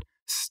episode about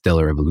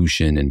stellar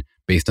evolution, and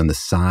based on the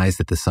size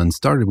that the sun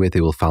started with,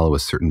 it will follow a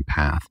certain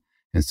path.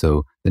 And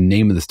so the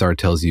name of the star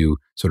tells you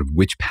sort of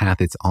which path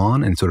it's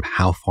on and sort of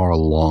how far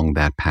along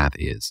that path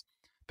is.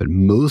 But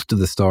most of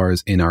the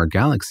stars in our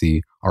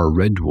galaxy are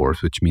red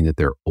dwarfs, which mean that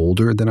they're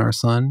older than our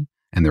sun,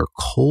 and they're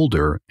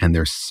colder, and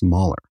they're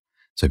smaller.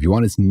 So if you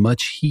want as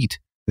much heat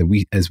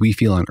as we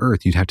feel on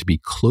Earth, you'd have to be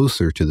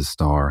closer to the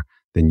star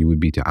than you would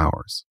be to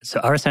ours. So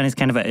our sun is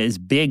is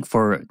big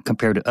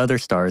compared to other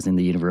stars in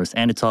the universe,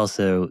 and it's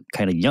also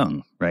kind of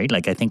young, right?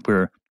 Like I think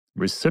we're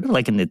sort of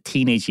like in the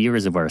teenage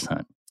years of our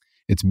sun.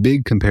 It's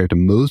big compared to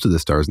most of the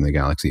stars in the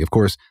galaxy. Of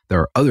course, there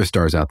are other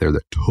stars out there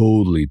that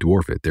totally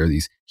dwarf it. There are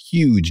these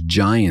huge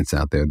giants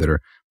out there that are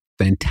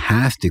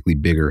fantastically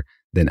bigger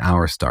than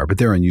our star, but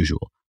they're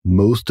unusual.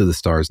 Most of the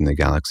stars in the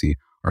galaxy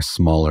are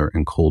smaller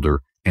and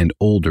colder and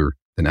older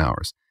than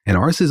ours. And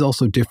ours is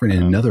also different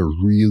in another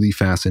really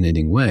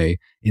fascinating way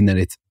in that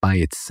it's by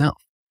itself.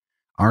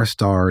 Our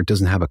star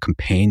doesn't have a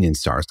companion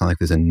star. It's not like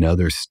there's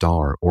another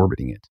star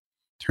orbiting it.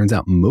 Turns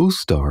out most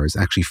stars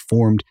actually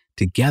formed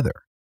together,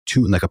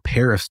 like a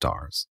pair of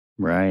stars.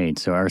 Right.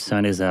 So our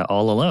sun is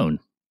all alone.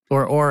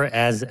 Or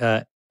as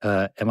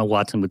Emma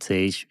Watson would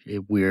say,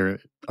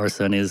 our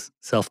sun is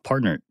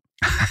self-partnered.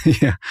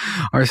 Yeah.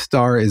 Our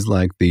star is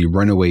like the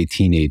runaway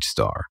teenage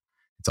star.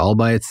 It's all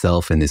by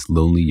itself in this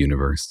lonely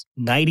universe.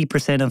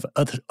 90%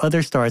 of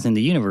other stars in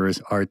the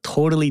universe are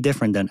totally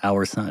different than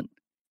our sun.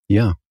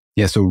 Yeah.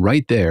 Yeah. So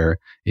right there,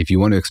 if you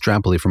want to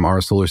extrapolate from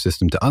our solar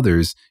system to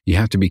others, you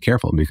have to be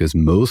careful because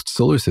most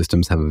solar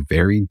systems have a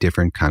very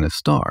different kind of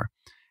star.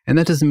 And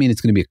that doesn't mean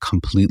it's going to be a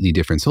completely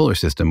different solar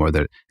system or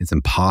that it's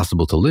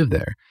impossible to live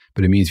there.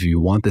 But it means if you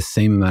want the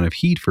same amount of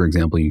heat, for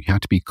example, you have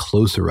to be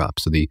closer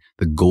up. So the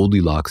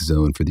Goldilocks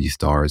zone for these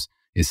stars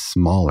is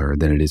smaller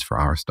than it is for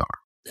our star.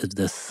 If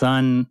the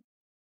sun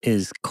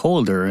is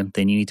colder,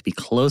 then you need to be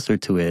closer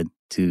to it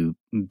to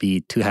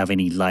have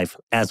any life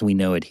as we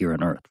know it here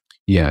on Earth.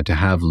 Yeah, to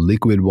have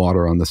liquid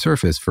water on the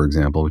surface, for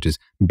example, which is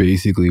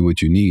basically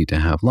what you need to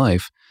have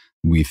life,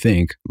 we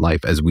think,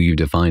 life as we've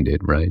defined it,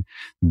 right?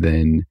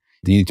 Then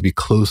you need to be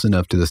close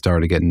enough to the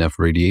star to get enough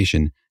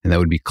radiation, and that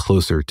would be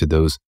closer to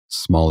those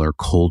smaller,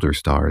 colder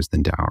stars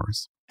than to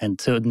ours. And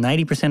so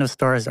 90% of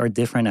stars are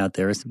different out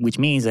there, which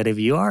means that if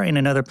you are in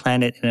another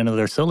planet, in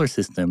another solar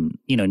system,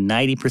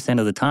 90%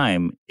 of the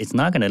time, it's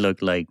not going to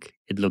look like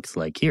it looks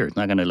like here. It's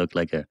not going to look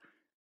like a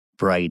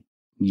bright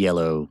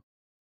yellow,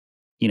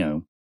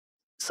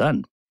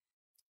 sun.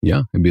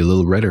 Yeah, it'd be a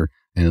little redder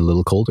and a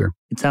little colder.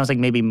 It sounds like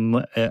maybe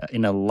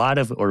in a lot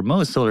of, or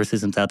most solar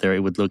systems out there, it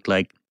would look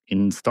like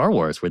in Star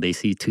Wars, where they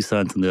see two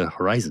suns on the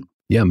horizon.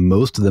 Yeah,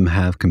 most of them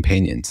have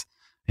companions.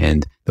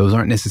 And those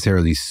aren't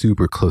necessarily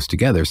super close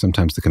together.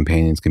 Sometimes the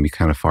companions can be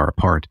kind of far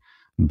apart.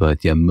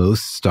 But yeah,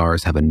 most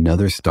stars have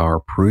another star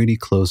pretty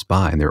close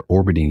by, and they're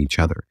orbiting each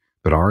other.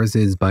 But ours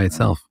is by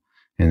itself.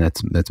 And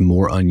that's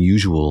more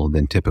unusual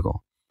than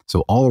typical.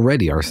 So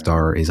already our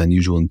star is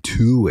unusual in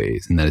two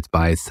ways, in that it's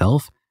by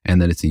itself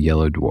and that it's a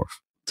yellow dwarf.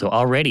 So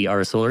already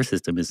our solar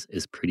system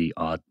is pretty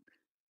odd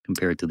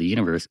compared to the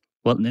universe.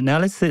 Well, now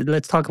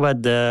let's talk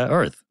about the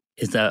Earth.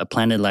 Is a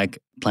planet like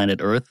planet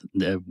Earth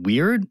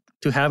weird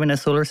to have in a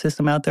solar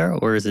system out there,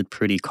 or is it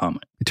pretty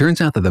common? It turns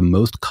out that the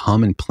most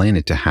common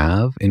planet to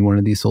have in one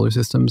of these solar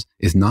systems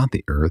is not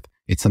the Earth.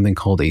 It's something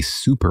called a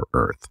super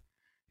Earth.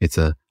 It's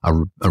a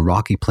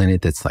rocky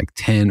planet that's like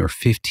 10 or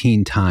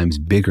 15 times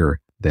bigger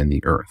than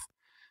the Earth.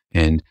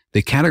 And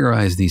they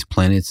categorize these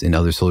planets in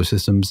other solar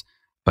systems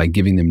by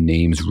giving them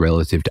names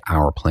relative to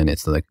our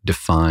planets to like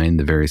define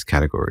the various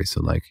categories.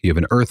 So like you have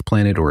an Earth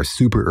planet or a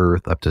super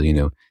Earth up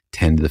to,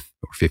 10 to the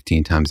or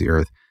 15 times the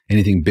Earth.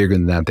 Anything bigger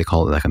than that, they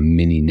call it like a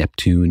mini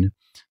Neptune.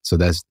 So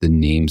that's the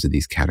names of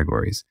these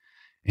categories.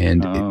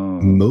 And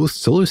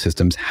most solar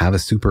systems have a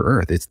super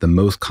Earth. It's the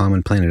most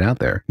common planet out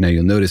there. Now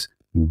you'll notice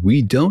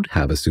we don't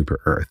have a super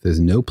Earth. There's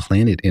no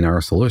planet in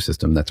our solar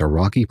system that's a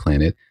rocky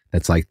planet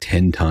that's like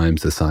 10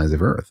 times the size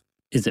of Earth.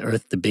 Is the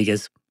Earth the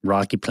biggest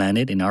rocky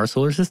planet in our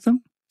solar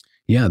system?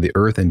 Yeah, the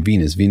Earth and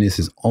Venus. Venus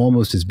is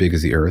almost as big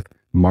as the Earth.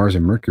 Mars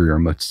and Mercury are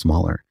much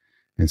smaller.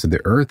 And so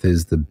the Earth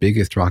is the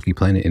biggest rocky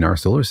planet in our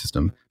solar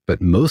system.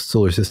 But most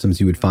solar systems,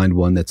 you would find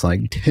one that's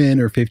like 10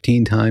 or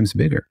 15 times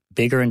bigger.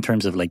 Bigger in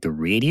terms of like the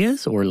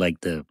radius or like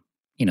the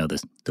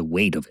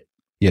weight of it?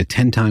 Yeah,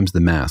 10 times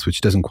the mass,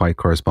 which doesn't quite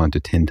correspond to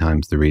 10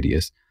 times the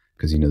radius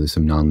because, there's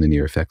some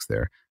nonlinear effects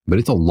there. But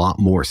it's a lot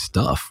more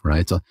stuff,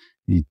 right? So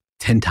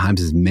 10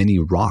 times as many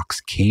rocks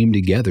came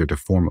together to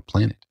form a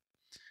planet.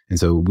 And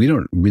so we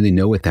don't really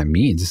know what that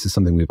means. This is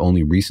something we've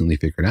only recently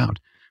figured out.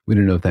 We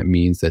don't know if that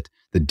means that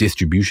the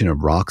distribution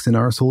of rocks in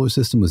our solar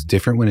system was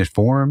different when it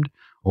formed,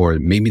 or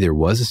maybe there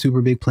was a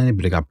super big planet,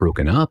 but it got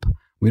broken up.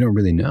 We don't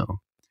really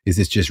know. Is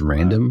this just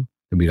random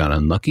that we got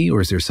unlucky,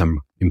 or is there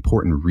some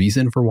important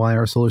reason for why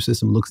our solar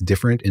system looks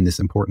different in this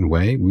important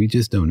way? We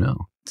just don't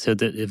know. So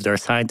that if there are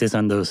scientists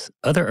on those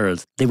other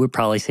Earths, they would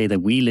probably say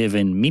that we live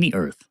in mini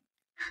Earth.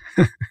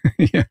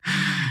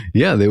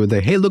 Yeah, they would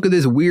say, hey, look at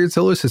this weird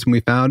solar system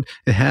we found.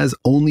 It has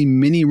only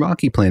mini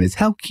rocky planets.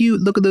 How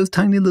cute. Look at those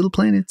tiny little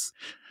planets.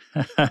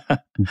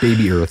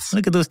 Baby Earths.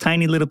 Look at those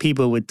tiny little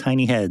people with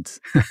tiny heads.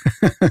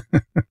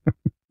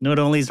 Not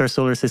only is our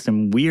solar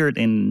system weird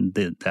in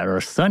that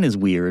our sun is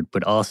weird,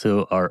 but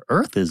also our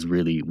Earth is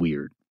really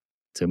weird.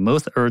 So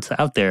most Earths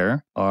out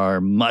there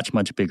are much,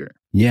 much bigger.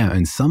 Yeah,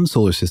 and some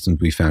solar systems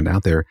we found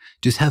out there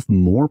just have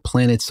more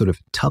planets sort of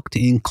tucked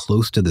in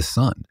close to the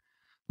sun.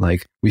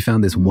 Like we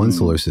found this one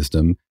solar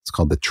system, it's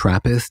called the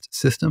TRAPPIST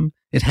system.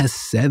 It has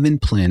 7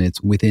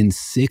 planets within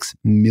 6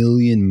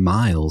 million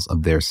miles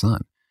of their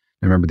sun.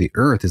 Now remember, the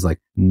Earth is like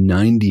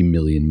 90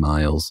 million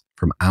miles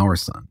from our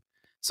sun.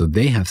 So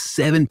they have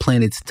 7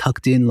 planets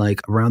tucked in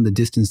like around the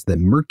distance that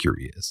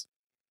Mercury is.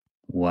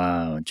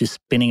 Wow, just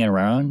spinning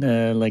around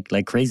like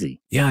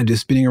crazy. Yeah,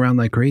 just spinning around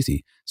like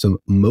crazy. So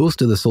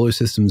most of the solar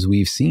systems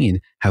we've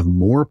seen have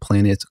more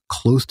planets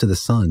close to the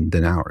sun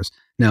than ours.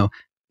 Now,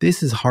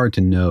 this is hard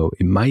to know.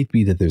 It might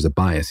be that there's a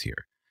bias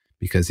here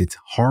because it's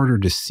harder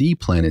to see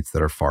planets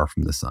that are far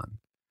from the sun.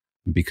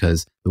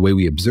 Because the way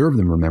we observe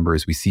them, remember,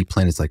 is we see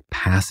planets like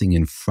passing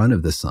in front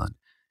of the sun.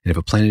 And if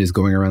a planet is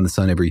going around the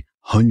sun every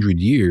 100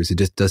 years, it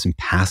just doesn't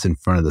pass in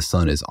front of the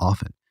sun as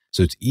often.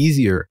 So it's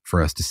easier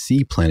for us to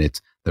see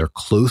planets that are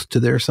close to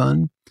their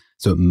sun.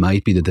 So it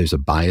might be that there's a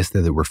bias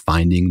there that we're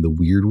finding the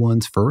weird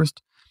ones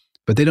first.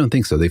 But they don't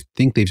think so. They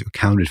think they've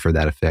accounted for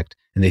that effect,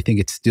 and they think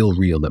it's still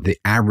real, that the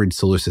average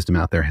solar system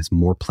out there has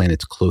more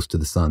planets close to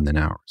the sun than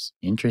ours.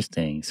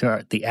 Interesting.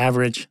 So the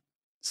average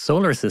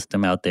solar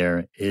system out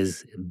there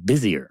is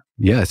busier.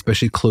 Yeah,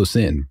 especially close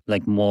in.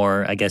 Like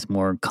more, I guess,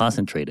 more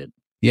concentrated.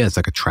 Yeah, it's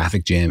like a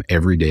traffic jam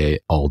every day,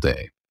 all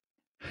day.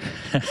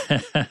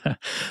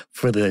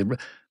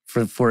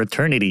 For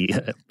eternity,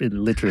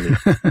 literally.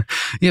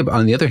 Yeah, but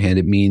on the other hand,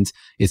 it means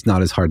it's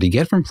not as hard to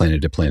get from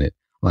planet to planet.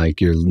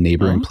 Like your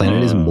neighboring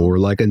planet is more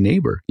like a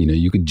neighbor.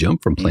 You could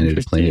jump from planet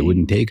to planet. It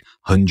wouldn't take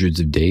hundreds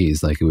of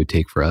days like it would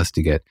take for us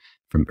to get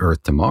from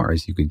Earth to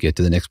Mars. You could get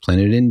to the next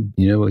planet in,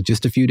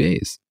 just a few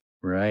days.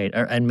 Right.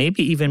 And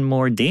maybe even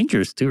more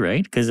dangerous too,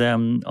 right? Because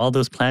all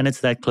those planets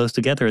that close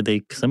together,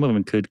 some of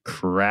them could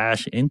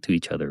crash into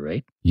each other,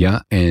 right? Yeah,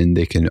 and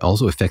they can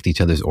also affect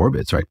each other's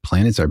orbits, right?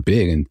 Planets are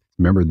big, and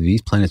remember,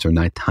 these planets are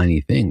not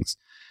tiny things.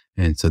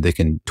 And so they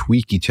can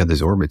tweak each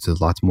other's orbits. There's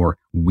lots more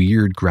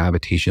weird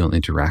gravitational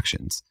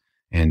interactions.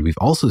 And we've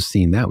also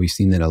seen that. We've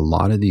seen that a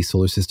lot of these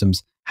solar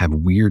systems have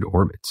weird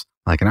orbits.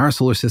 Like in our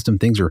solar system,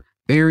 things are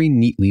very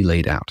neatly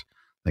laid out.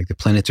 Like the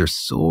planets are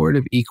sort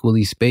of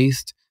equally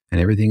spaced,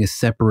 and everything is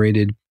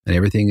separated, and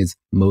everything is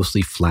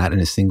mostly flat in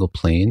a single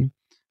plane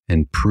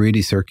and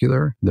pretty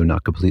circular, though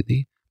not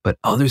completely. But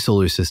other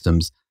solar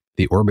systems,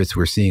 the orbits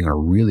we're seeing are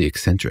really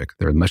eccentric.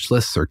 They're much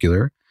less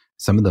circular.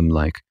 Some of them,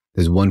 like,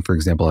 there's one, for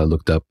example, I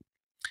looked up,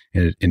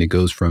 and it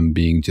goes from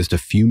being just a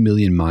few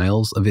million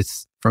miles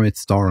from its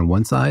star on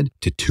one side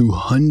to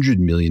 200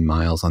 million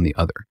miles on the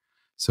other.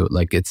 So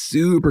it gets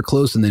super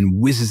close and then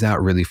whizzes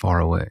out really far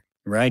away.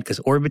 Right, because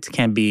orbits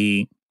can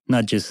be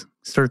not just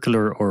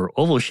circular or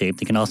oval shaped,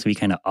 they can also be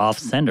kind of off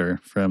center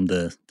from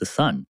the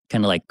sun.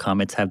 Kind of like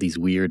comets have these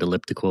weird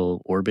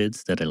elliptical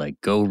orbits that are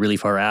go really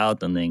far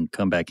out and then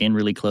come back in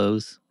really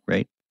close,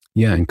 right?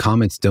 Yeah, and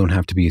comets don't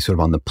have to be sort of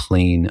on the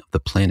plane of the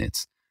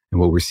planets. And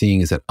what we're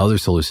seeing is that other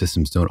solar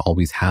systems don't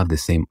always have the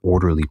same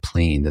orderly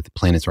plane, that the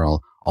planets are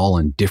all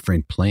on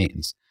different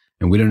planes.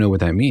 And we don't know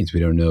what that means. We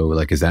don't know,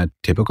 is that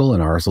typical?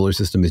 And our solar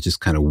system is just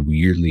kind of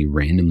weirdly,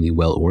 randomly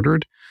well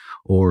ordered?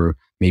 Or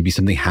maybe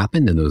something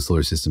happened in those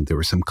solar systems. There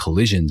were some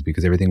collisions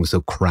because everything was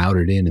so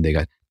crowded in and they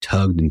got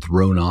tugged and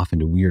thrown off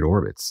into weird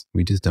orbits.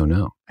 We just don't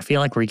know. I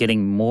feel like we're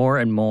getting more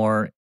and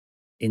more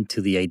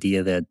into the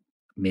idea that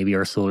maybe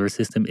our solar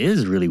system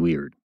is really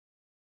weird.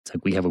 It's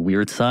like we have a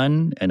weird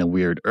sun and a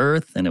weird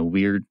Earth and a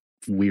weird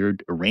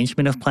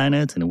arrangement of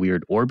planets and a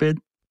weird orbit.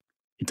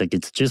 It's like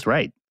it's just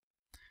right.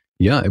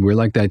 Yeah, and we're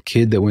like that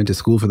kid that went to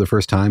school for the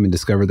first time and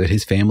discovered that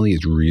his family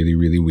is really,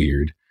 really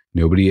weird.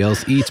 Nobody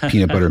else eats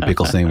peanut butter and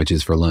pickle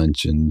sandwiches for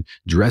lunch and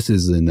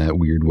dresses in that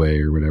weird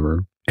way or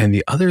whatever. And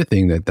the other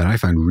thing that I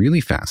find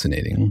really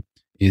fascinating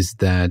is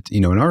that,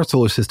 in our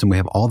solar system, we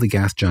have all the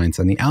gas giants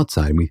on the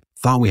outside. We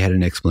thought we had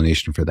an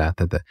explanation for that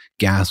the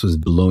gas was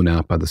blown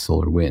out by the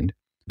solar wind.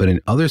 But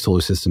in other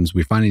solar systems,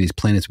 we're finding these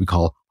planets we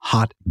call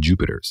hot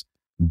Jupiters,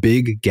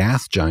 big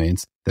gas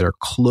giants that are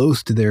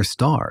close to their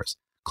stars,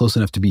 close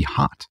enough to be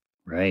hot.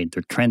 Right.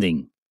 They're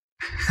trending.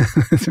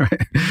 That's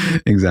right.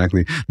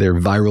 Exactly. They're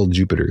viral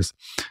Jupiters.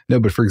 No,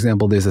 but for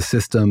example, there's a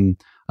system,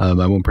 I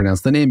won't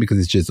pronounce the name because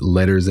it's just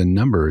letters and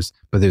numbers,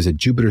 but there's a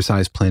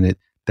Jupiter-sized planet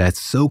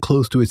that's so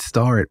close to its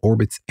star, it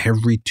orbits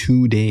every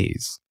 2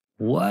 days.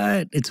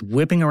 What? It's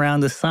whipping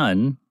around the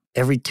sun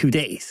every 2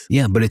 days.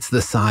 Yeah, but it's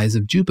the size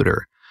of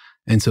Jupiter.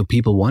 And so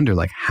people wonder,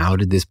 how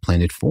did this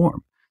planet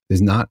form?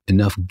 There's not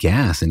enough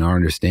gas in our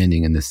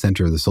understanding in the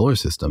center of the solar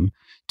system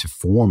to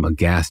form a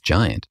gas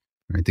giant.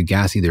 Right? The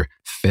gas either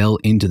fell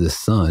into the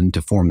sun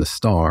to form the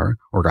star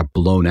or got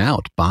blown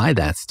out by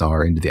that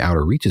star into the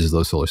outer reaches of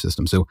those solar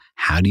systems. So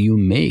how do you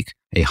make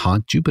a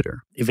hot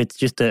Jupiter? If it's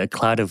just a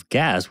cloud of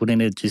gas,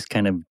 wouldn't it just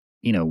kind of,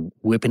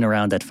 whipping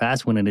around that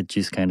fast, wouldn't it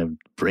just kind of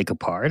break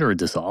apart or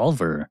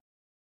dissolve or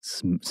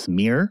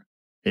smear?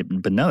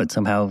 But no, it's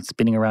somehow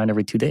spinning around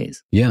every 2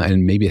 days. Yeah,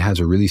 and maybe it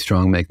has a really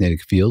strong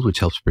magnetic field, which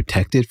helps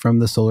protect it from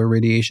the solar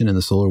radiation and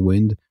the solar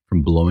wind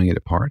from blowing it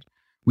apart.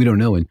 We don't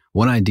know. And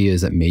one idea is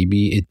that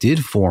maybe it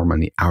did form on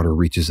the outer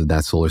reaches of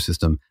that solar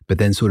system, but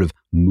then sort of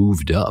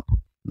moved up,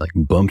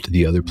 bumped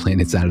the other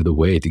planets out of the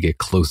way to get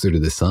closer to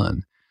the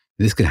sun.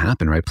 This could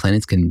happen, right?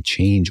 Planets can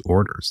change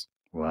orders.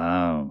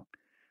 Wow.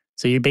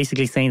 So you're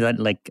basically saying that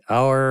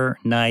our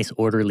nice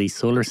orderly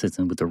solar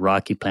system with the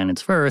rocky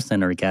planets first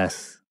and our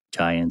gas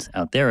giants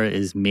out there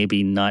is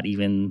maybe not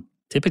even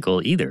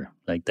typical either,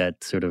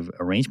 that sort of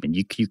arrangement.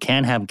 You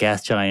can have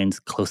gas giants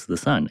close to the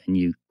sun, and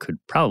you could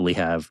probably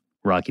have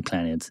rocky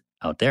planets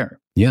out there.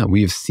 Yeah,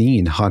 we have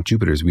seen hot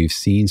Jupiters. We've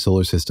seen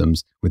solar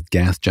systems with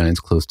gas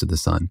giants close to the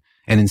sun.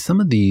 And in some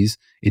of these,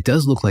 it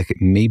does look like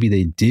maybe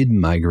they did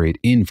migrate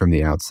in from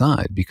the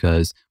outside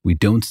because we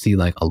don't see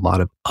a lot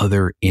of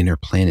other inner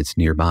planets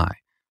nearby.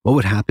 What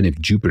would happen if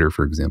Jupiter,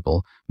 for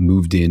example,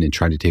 moved in and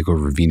tried to take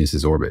over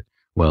Venus's orbit?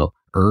 Well,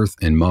 Earth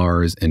and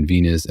Mars and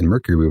Venus and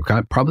Mercury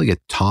would probably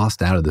get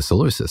tossed out of the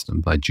solar system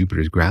by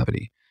Jupiter's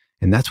gravity.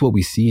 And that's what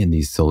we see in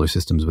these solar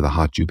systems with a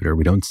hot Jupiter.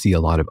 We don't see a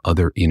lot of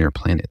other inner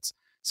planets.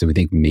 So we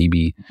think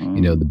maybe,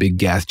 the big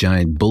gas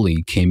giant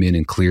bully came in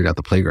and cleared out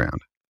the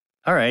playground.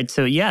 All right.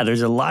 So yeah,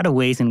 there's a lot of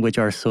ways in which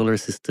our solar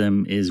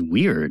system is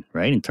weird,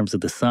 right? In terms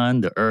of the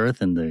sun, the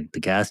Earth, and the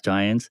gas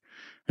giants.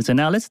 And so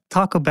now let's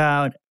talk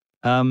about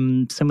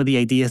some of the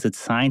ideas that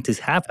scientists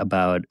have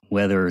about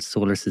whether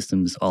solar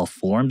systems all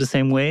form the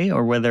same way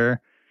or whether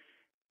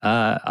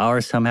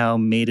ours somehow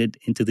made it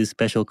into this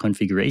special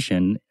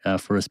configuration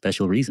for a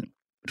special reason.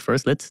 But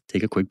first, let's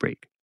take a quick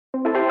break.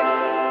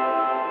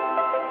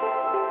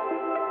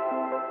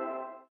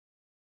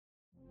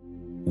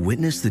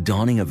 Witness the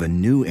dawning of a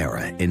new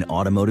era in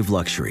automotive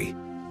luxury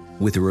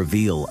with a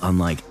reveal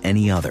unlike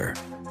any other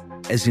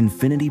as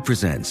Infiniti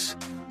presents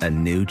a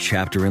new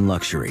chapter in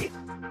luxury,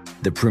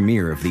 the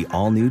premiere of the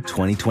all-new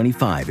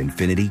 2025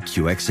 Infiniti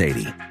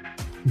QX80.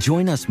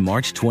 Join us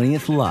March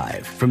 20th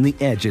live from the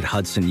Edge at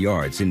Hudson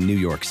Yards in New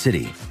York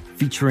City,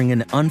 featuring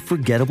an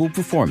unforgettable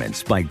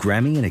performance by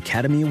Grammy and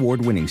Academy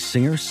Award-winning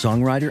singer,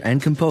 songwriter, and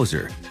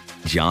composer,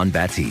 Jon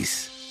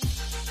Batiste.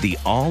 The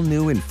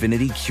all-new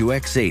Infiniti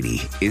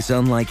QX80 is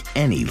unlike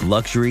any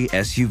luxury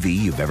SUV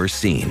you've ever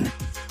seen.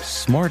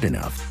 Smart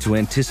enough to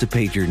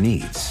anticipate your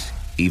needs,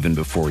 even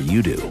before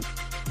you do.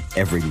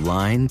 Every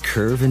line,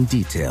 curve, and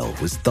detail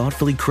was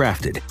thoughtfully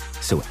crafted,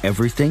 so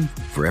everything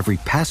for every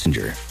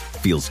passenger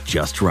feels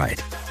just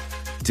right.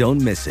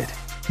 Don't miss it.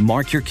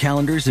 Mark your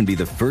calendars and be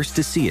the first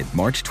to see it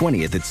March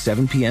 20th at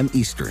 7 p.m.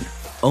 Eastern,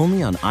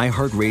 only on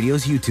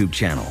iHeartRadio's YouTube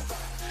channel.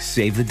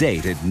 Save the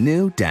date at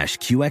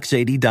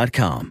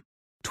new-QX80.com.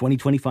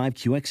 2025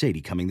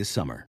 QX80 coming this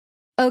summer.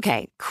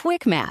 Okay,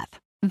 quick math.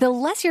 The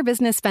less your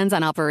business spends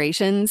on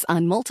operations,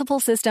 on multiple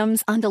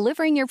systems, on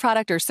delivering your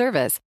product or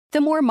service, the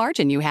more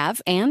margin you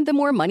have and the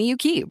more money you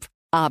keep.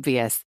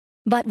 Obvious.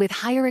 But with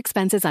higher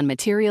expenses on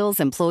materials,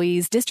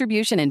 employees,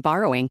 distribution, and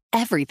borrowing,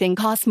 everything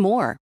costs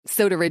more.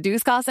 So to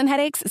reduce costs and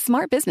headaches,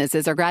 smart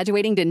businesses are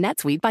graduating to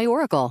NetSuite by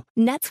Oracle.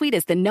 NetSuite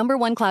is the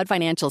 #1 cloud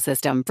financial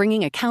system,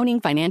 bringing accounting,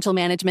 financial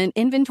management,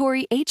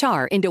 inventory,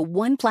 HR into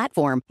one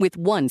platform with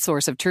one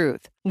source of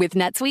truth. With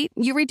NetSuite,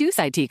 you reduce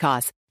IT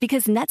costs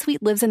because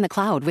NetSuite lives in the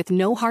cloud with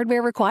no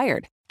hardware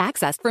required,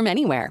 accessed from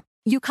anywhere.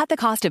 You cut the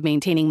cost of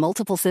maintaining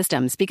multiple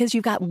systems because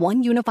you've got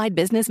one unified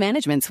business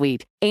management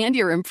suite. And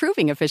you're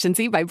improving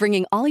efficiency by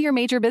bringing all your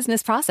major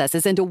business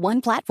processes into one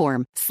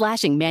platform,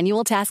 slashing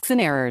manual tasks and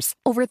errors.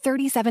 Over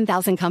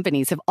 37,000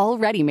 companies have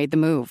already made the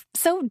move.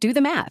 So do the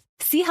math.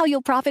 See how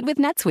you'll profit with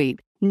NetSuite.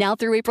 Now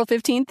through April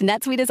 15th,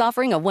 NetSuite is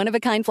offering a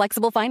one-of-a-kind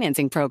flexible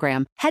financing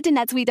program. Head to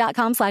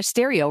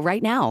netsuite.com/stereo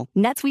right now.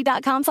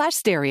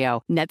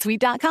 netsuite.com/stereo.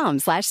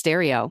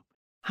 netsuite.com/stereo.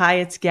 Hi,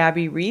 it's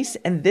Gabby Reese,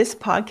 and this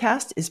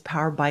podcast is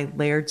powered by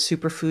Laird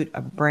Superfood,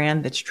 a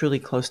brand that's truly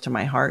close to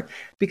my heart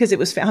because it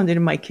was founded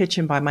in my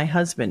kitchen by my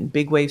husband,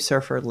 big wave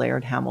surfer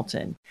Laird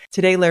Hamilton.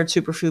 Today, Laird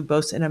Superfood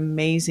boasts an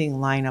amazing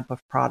lineup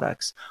of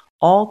products,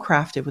 all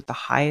crafted with the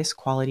highest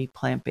quality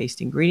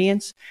plant-based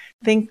ingredients.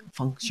 Think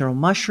functional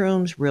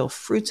mushrooms, real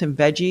fruits and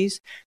veggies.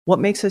 What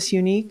makes us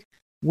unique?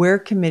 We're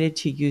committed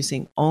to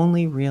using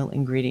only real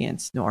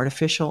ingredients, no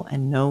artificial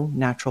and no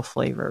natural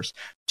flavors.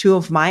 Two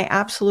of my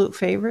absolute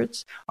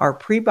favorites are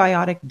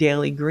prebiotic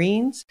daily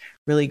greens,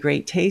 really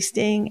great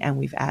tasting, and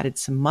we've added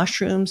some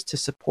mushrooms to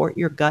support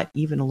your gut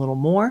even a little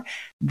more.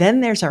 Then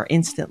there's our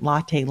instant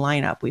latte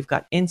lineup. We've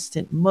got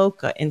instant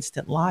mocha,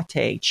 instant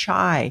latte,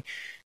 chai.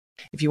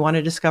 If you want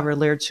to discover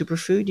Laird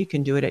Superfood, you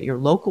can do it at your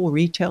local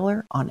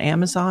retailer on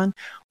Amazon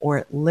or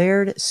at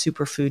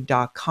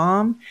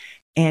lairdsuperfood.com.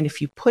 And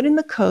if you put in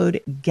the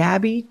code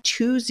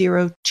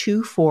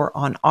GABBY2024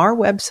 on our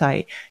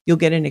website, you'll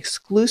get an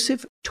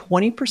exclusive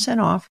 20%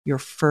 off your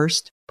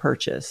first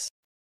purchase.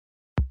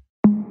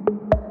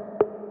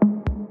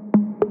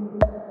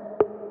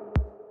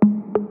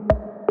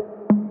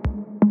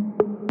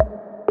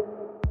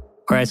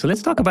 All right, so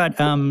let's talk about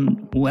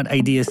what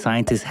ideas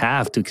scientists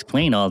have to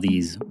explain all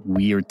these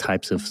weird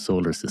types of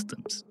solar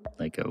systems.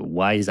 Like,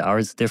 why is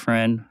ours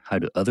different? How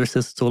do other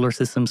solar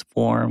systems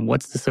form?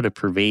 What's the sort of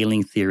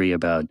prevailing theory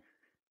about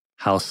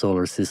how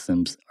solar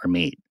systems are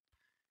made?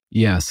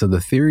 Yeah, so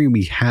the theory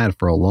we had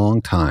for a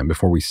long time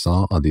before we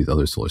saw all these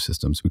other solar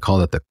systems, we call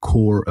that the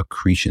core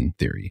accretion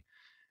theory.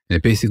 And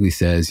it basically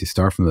says you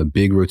start from a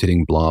big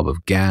rotating blob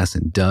of gas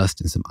and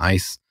dust and some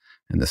ice,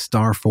 and the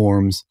star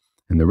forms,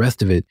 and the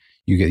rest of it,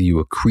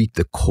 you accrete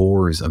the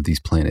cores of these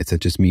planets.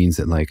 That just means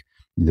that like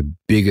the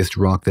biggest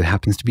rock that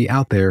happens to be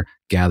out there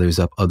gathers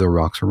up other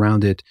rocks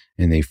around it,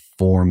 and they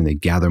form and they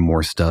gather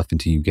more stuff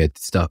until you get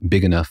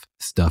big enough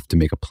stuff to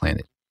make a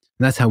planet.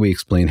 And that's how we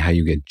explain how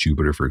you get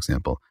Jupiter, for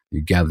example.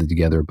 You gather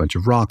together a bunch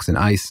of rocks and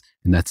ice,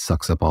 and that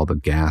sucks up all the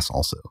gas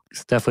also.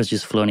 Stuff was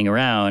just floating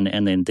around,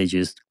 and then they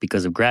just,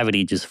 because of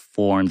gravity, just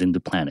formed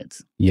into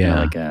planets.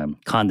 Yeah. Like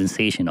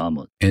condensation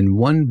almost. And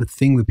one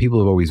thing that people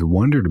have always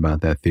wondered about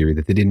that theory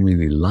that they didn't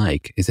really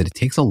like is that it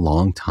takes a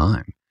long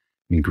time.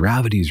 I mean,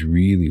 gravity is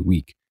really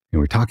weak. And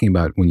we're talking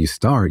about when you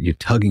start, you're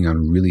tugging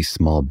on really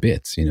small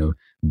bits,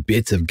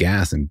 bits of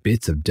gas and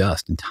bits of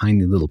dust and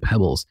tiny little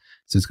pebbles.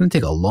 So it's going to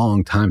take a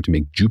long time to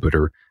make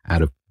Jupiter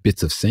out of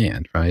bits of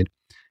sand, right?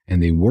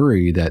 And they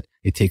worry that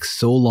it takes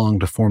so long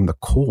to form the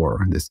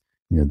core,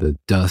 the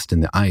dust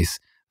and the ice,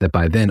 that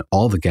by then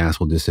all the gas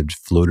will just have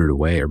floated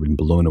away or been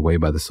blown away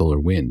by the solar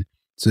wind.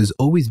 So there's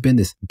always been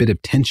this bit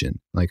of tension.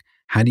 Like,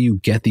 how do you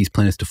get these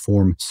planets to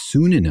form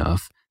soon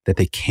enough that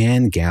they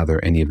can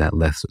gather any of that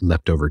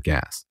leftover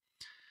gas?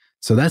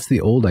 So that's the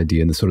old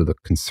idea and the sort of the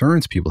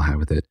concerns people have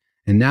with it.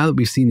 And now that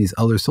we've seen these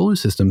other solar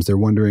systems, they're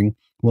wondering,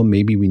 well,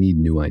 maybe we need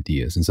new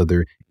ideas. And so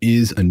there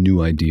is a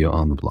new idea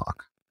on the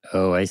block.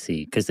 Oh, I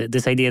see. Because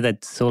this idea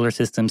that solar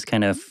systems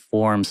kind of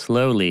form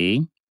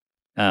slowly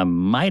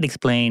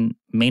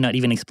may not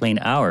even explain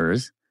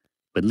ours.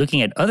 But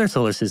looking at other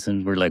solar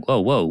systems, we're like,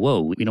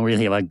 whoa. We don't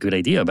really have a good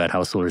idea about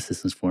how solar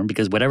systems form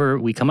because whatever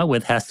we come up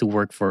with has to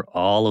work for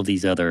all of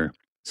these other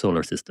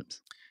solar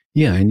systems.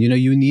 Yeah, and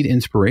you need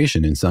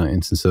inspiration in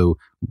science. And so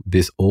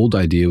this old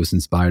idea was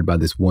inspired by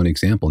this one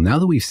example. Now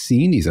that we've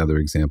seen these other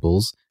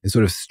examples, it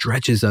sort of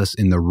stretches us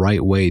in the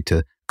right way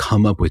to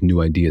come up with new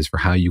ideas for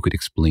how you could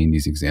explain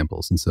these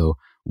examples. And so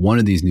one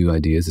of these new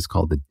ideas is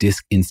called the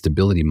disk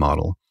instability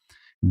model.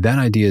 That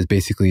idea is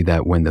basically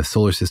that when the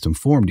solar system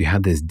formed, you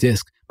had this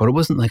disk, but it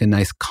wasn't like a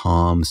nice,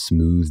 calm,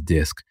 smooth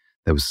disk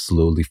that was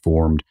slowly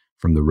formed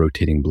from the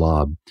rotating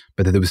blob,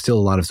 but that there was still a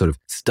lot of sort of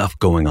stuff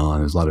going on.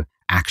 There was a lot of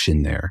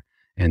action there.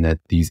 And that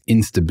these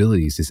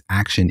instabilities, this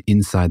action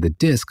inside the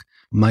disk,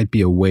 might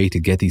be a way to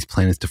get these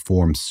planets to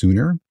form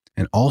sooner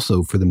and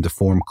also for them to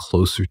form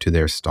closer to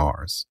their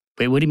stars.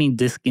 Wait, what do you mean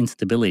disk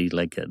instability?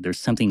 Like there's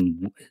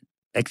something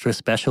extra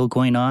special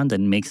going on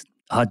that makes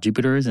hot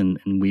Jupiters and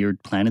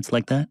weird planets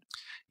like that?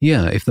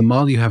 Yeah, if the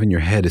model you have in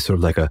your head is sort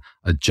of like a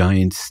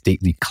giant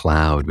stately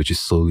cloud, which is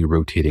slowly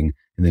rotating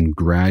and then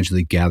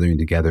gradually gathering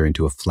together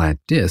into a flat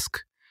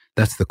disk,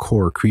 that's the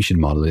core accretion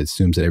model. It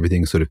assumes that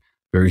everything is sort of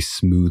very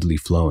smoothly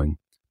flowing.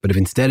 But if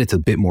instead it's a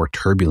bit more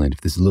turbulent, if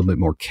there's a little bit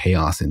more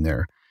chaos in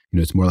there,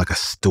 it's more like a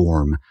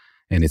storm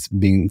and it's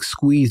being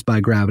squeezed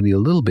by gravity a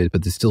little bit,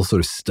 but there's still sort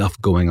of stuff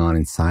going on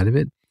inside of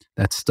it.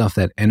 That stuff,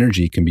 that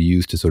energy can be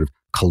used to sort of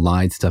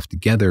collide stuff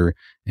together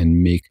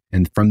and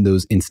from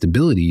those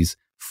instabilities,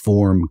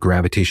 form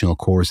gravitational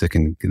cores that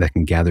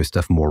can gather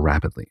stuff more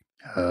rapidly.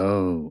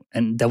 Oh,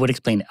 and that would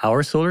explain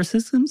our solar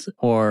systems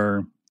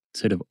or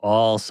sort of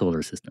all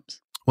solar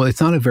systems? Well,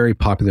 it's not a very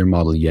popular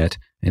model yet,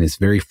 and it's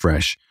very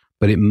fresh,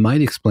 but it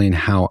might explain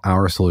how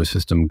our solar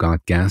system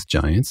got gas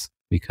giants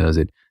because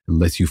it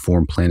lets you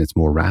form planets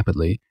more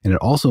rapidly. And it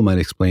also might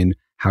explain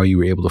how you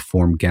were able to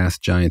form gas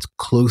giants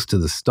close to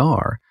the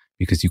star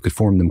because you could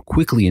form them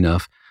quickly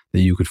enough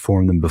that you could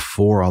form them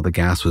before all the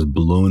gas was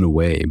blown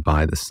away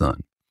by the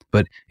sun.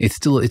 But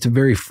it's a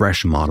very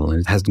fresh model, and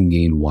it hasn't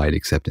gained wide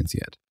acceptance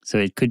yet. So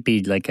it could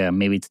be like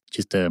maybe it's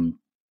just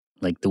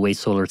like the way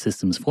solar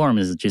systems form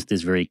is just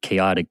this very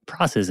chaotic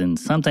process. And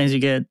sometimes you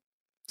get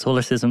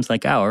solar systems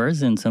like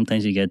ours, and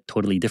sometimes you get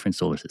totally different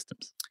solar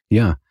systems.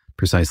 Yeah,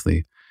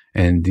 precisely.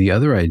 And the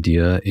other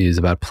idea is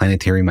about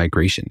planetary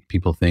migration.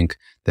 People think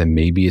that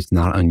maybe it's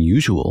not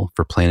unusual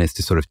for planets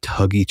to sort of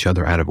tug each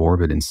other out of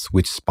orbit and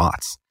switch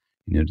spots,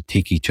 to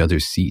take each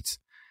other's seats.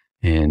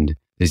 And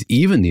there's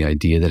even the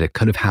idea that it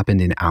could have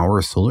happened in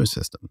our solar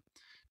system.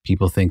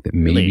 People think that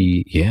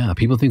maybe,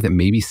 people think that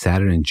maybe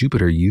Saturn and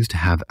Jupiter used to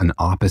have an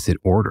opposite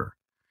order.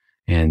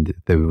 And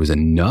there was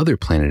another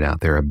planet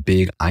out there, a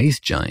big ice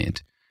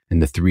giant,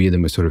 and the three of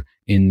them were sort of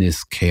in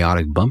this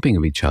chaotic bumping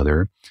of each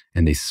other,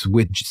 and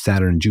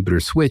Saturn and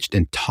Jupiter switched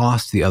and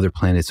tossed the other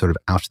planets sort of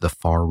out to the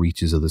far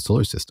reaches of the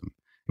solar system.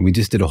 And we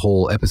just did a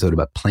whole episode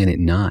about Planet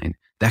 9.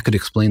 That could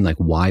explain like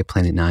why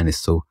Planet 9 is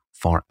so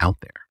far out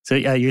there. So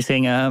you're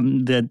saying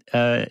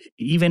that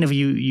even if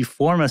you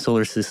form a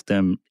solar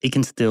system, it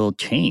can still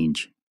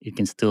change. You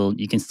can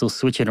still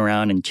switch it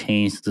around and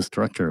change the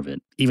structure of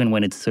it, even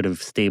when it's sort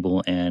of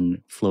stable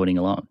and floating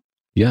along.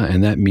 Yeah,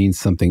 and that means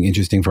something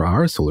interesting for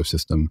our solar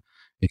system.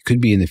 It could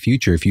be in the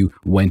future, if you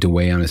went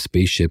away on a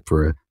spaceship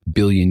for 1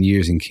 billion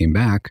years and came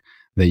back,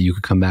 that you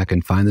could come back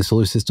and find the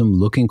solar system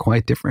looking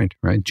quite different,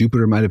 right?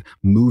 Jupiter might have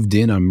moved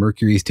in on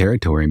Mercury's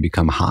territory and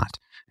become hot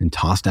and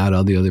tossed out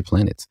all the other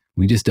planets.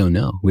 We just don't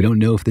know. We don't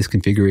know if this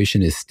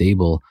configuration is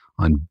stable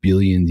on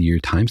billion-year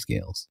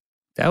timescales.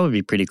 That would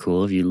be pretty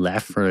cool if you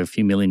left for a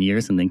few million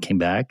years and then came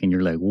back and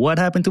you're like, what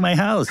happened to my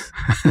house?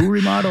 Who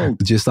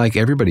remodeled? Just like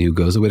everybody who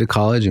goes away to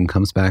college and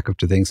comes back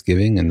after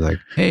Thanksgiving and like,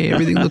 hey,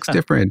 everything looks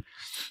different.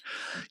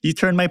 You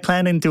turned my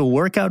planet into a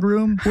workout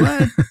room?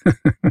 What?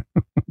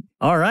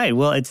 All right.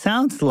 Well, it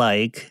sounds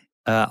like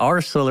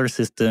our solar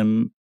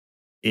system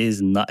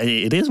is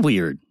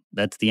weird.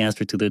 That's the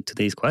answer to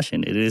today's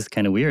question. It is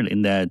kind of weird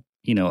in that,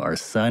 our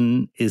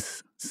sun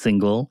is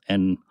single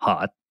and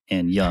hot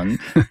and young.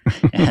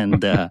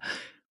 And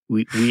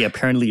we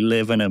apparently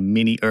live on a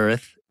mini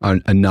Earth.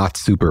 On a not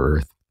super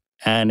Earth.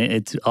 And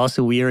it's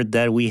also weird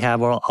that we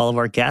have all of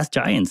our gas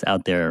giants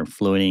out there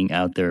floating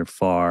out there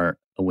far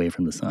away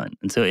from the sun.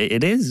 And so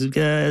it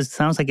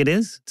sounds like it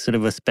is sort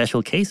of a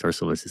special case, our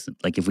solar system.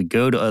 Like if we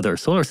go to other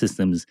solar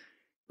systems,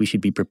 we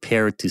should be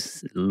prepared to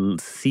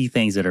see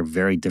things that are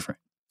very different.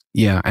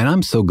 Yeah, and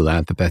I'm so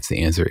glad that that's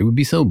the answer. It would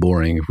be so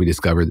boring if we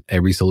discovered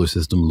every solar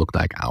system looked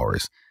like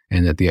ours,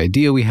 and that the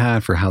idea we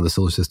had for how the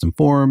solar system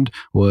formed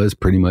was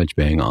pretty much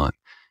bang on.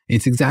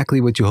 It's exactly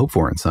what you hope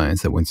for in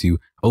science, that once you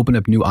open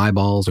up new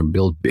eyeballs or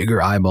build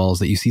bigger eyeballs,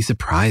 that you see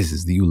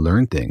surprises, that you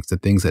learn things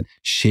that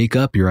shake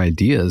up your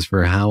ideas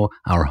for how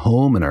our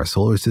home and our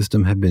solar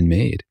system have been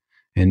made.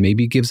 And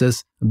maybe gives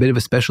us a bit of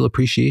a special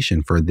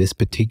appreciation for this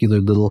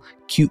particular little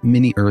cute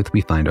mini Earth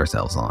we find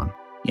ourselves on.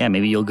 Yeah,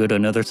 maybe you'll go to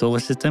another solar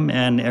system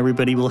and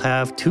everybody will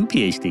have 2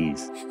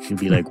 PhDs. You'll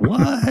be like,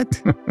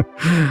 what?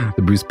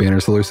 The Bruce Banner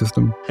solar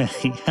system?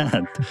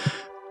 Yeah.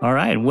 All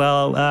right.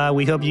 Well,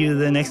 we hope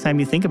the next time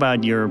you think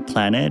about your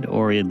planet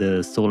or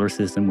the solar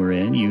system we're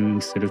in,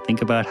 you sort of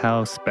think about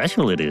how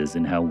special it is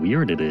and how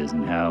weird it is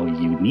and how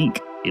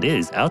unique it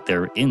is out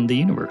there in the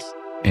universe.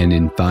 And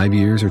in 5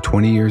 years or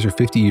 20 years or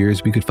 50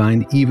 years, we could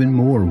find even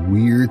more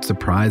weird,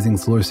 surprising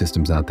solar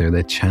systems out there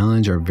that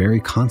challenge our very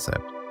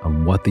concept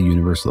of what the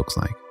universe looks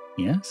like.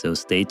 Yeah, so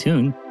stay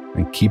tuned.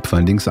 And keep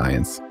funding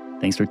science.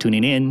 Thanks for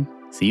tuning in.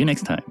 See you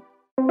next time.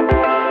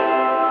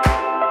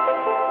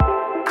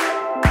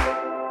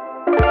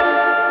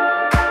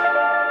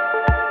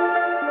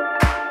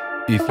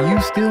 If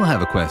you still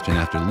have a question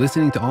after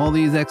listening to all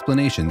these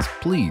explanations,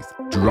 please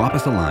drop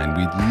us a line.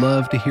 We'd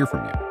love to hear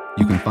from you.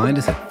 You can find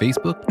us at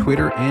Facebook,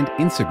 Twitter, and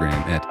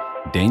Instagram at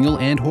Daniel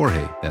and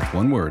Jorge, that's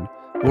one word,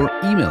 or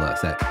email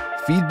us at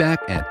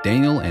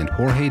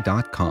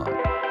feedback@danielandjorge.com.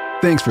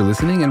 Thanks for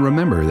listening, and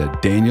remember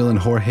that Daniel and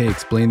Jorge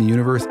Explain the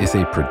Universe is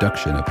a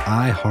production of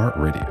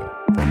iHeartRadio.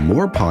 For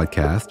more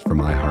podcasts from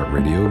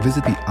iHeartRadio,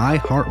 visit the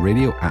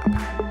iHeartRadio app,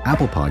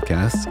 Apple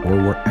Podcasts, or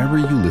wherever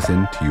you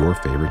listen to your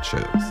favorite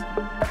shows.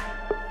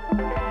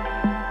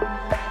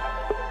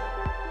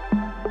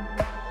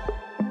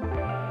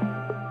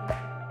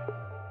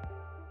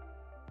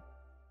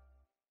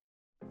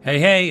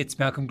 Hey, it's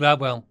Malcolm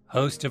Gladwell,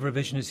 host of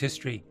Revisionist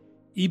History.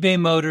 eBay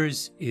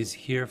Motors is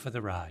here for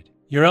the ride.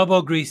 Your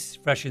elbow grease,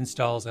 fresh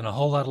installs, and a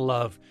whole lot of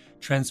love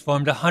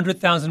transformed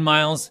 100,000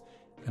 miles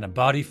and a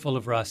body full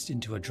of rust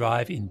into a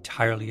drive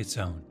entirely its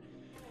own.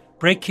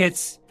 Brake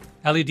kits,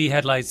 LED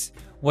headlights,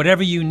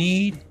 whatever you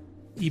need,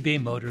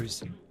 eBay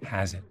Motors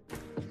has it.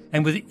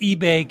 And with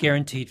eBay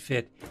Guaranteed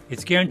Fit,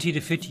 it's guaranteed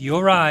to fit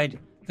your ride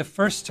the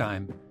first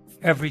time,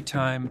 every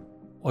time,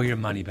 or your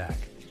money back.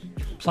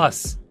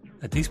 Plus,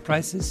 at these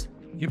prices,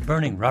 you're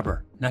burning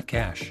rubber, not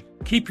cash.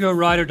 Keep your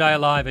ride or die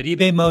alive at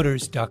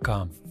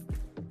ebaymotors.com.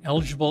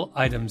 Eligible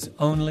items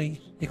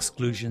only.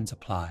 Exclusions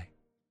apply.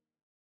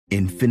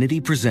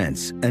 Infiniti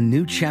presents a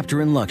new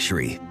chapter in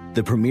luxury,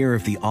 the premiere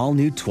of the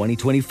all-new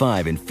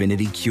 2025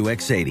 Infiniti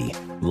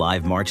QX80,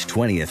 live March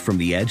 20th from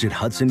the Edge at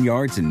Hudson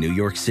Yards in New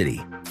York City,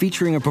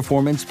 featuring a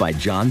performance by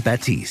John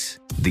Batiste.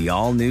 The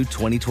all-new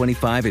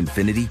 2025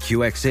 Infiniti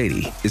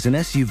QX80 is an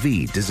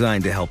SUV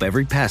designed to help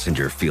every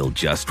passenger feel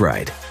just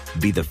right.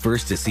 Be the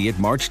first to see it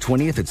March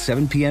 20th at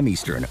 7 p.m.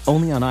 Eastern,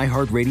 only on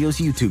iHeartRadio's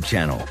YouTube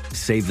channel.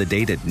 Save the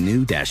date at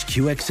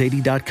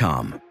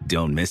new-QX80.com.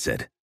 Don't miss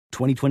it.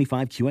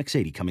 2025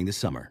 QX80 coming this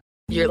summer.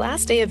 Your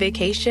last day of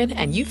vacation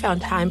and you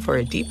found time for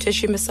a deep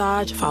tissue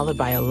massage followed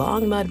by a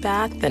long mud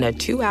bath, then a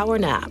 2-hour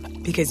nap.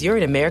 Because you're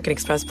an American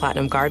Express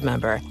Platinum Card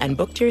member and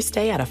booked your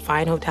stay at a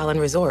fine hotel and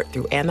resort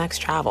through Amex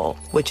Travel,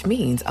 which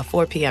means a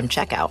 4 p.m.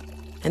 checkout.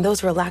 And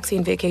those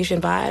relaxing vacation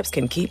vibes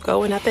can keep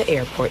going at the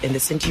airport in the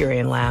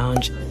Centurion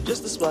Lounge.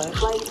 Just a splash.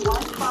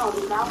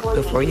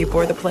 Before you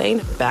board the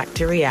plane, back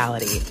to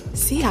reality.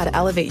 See how to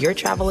elevate your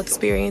travel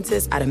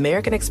experiences at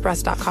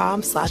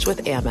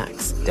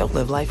americanexpress.com/withAmex. Don't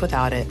live life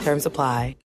without it. Terms apply.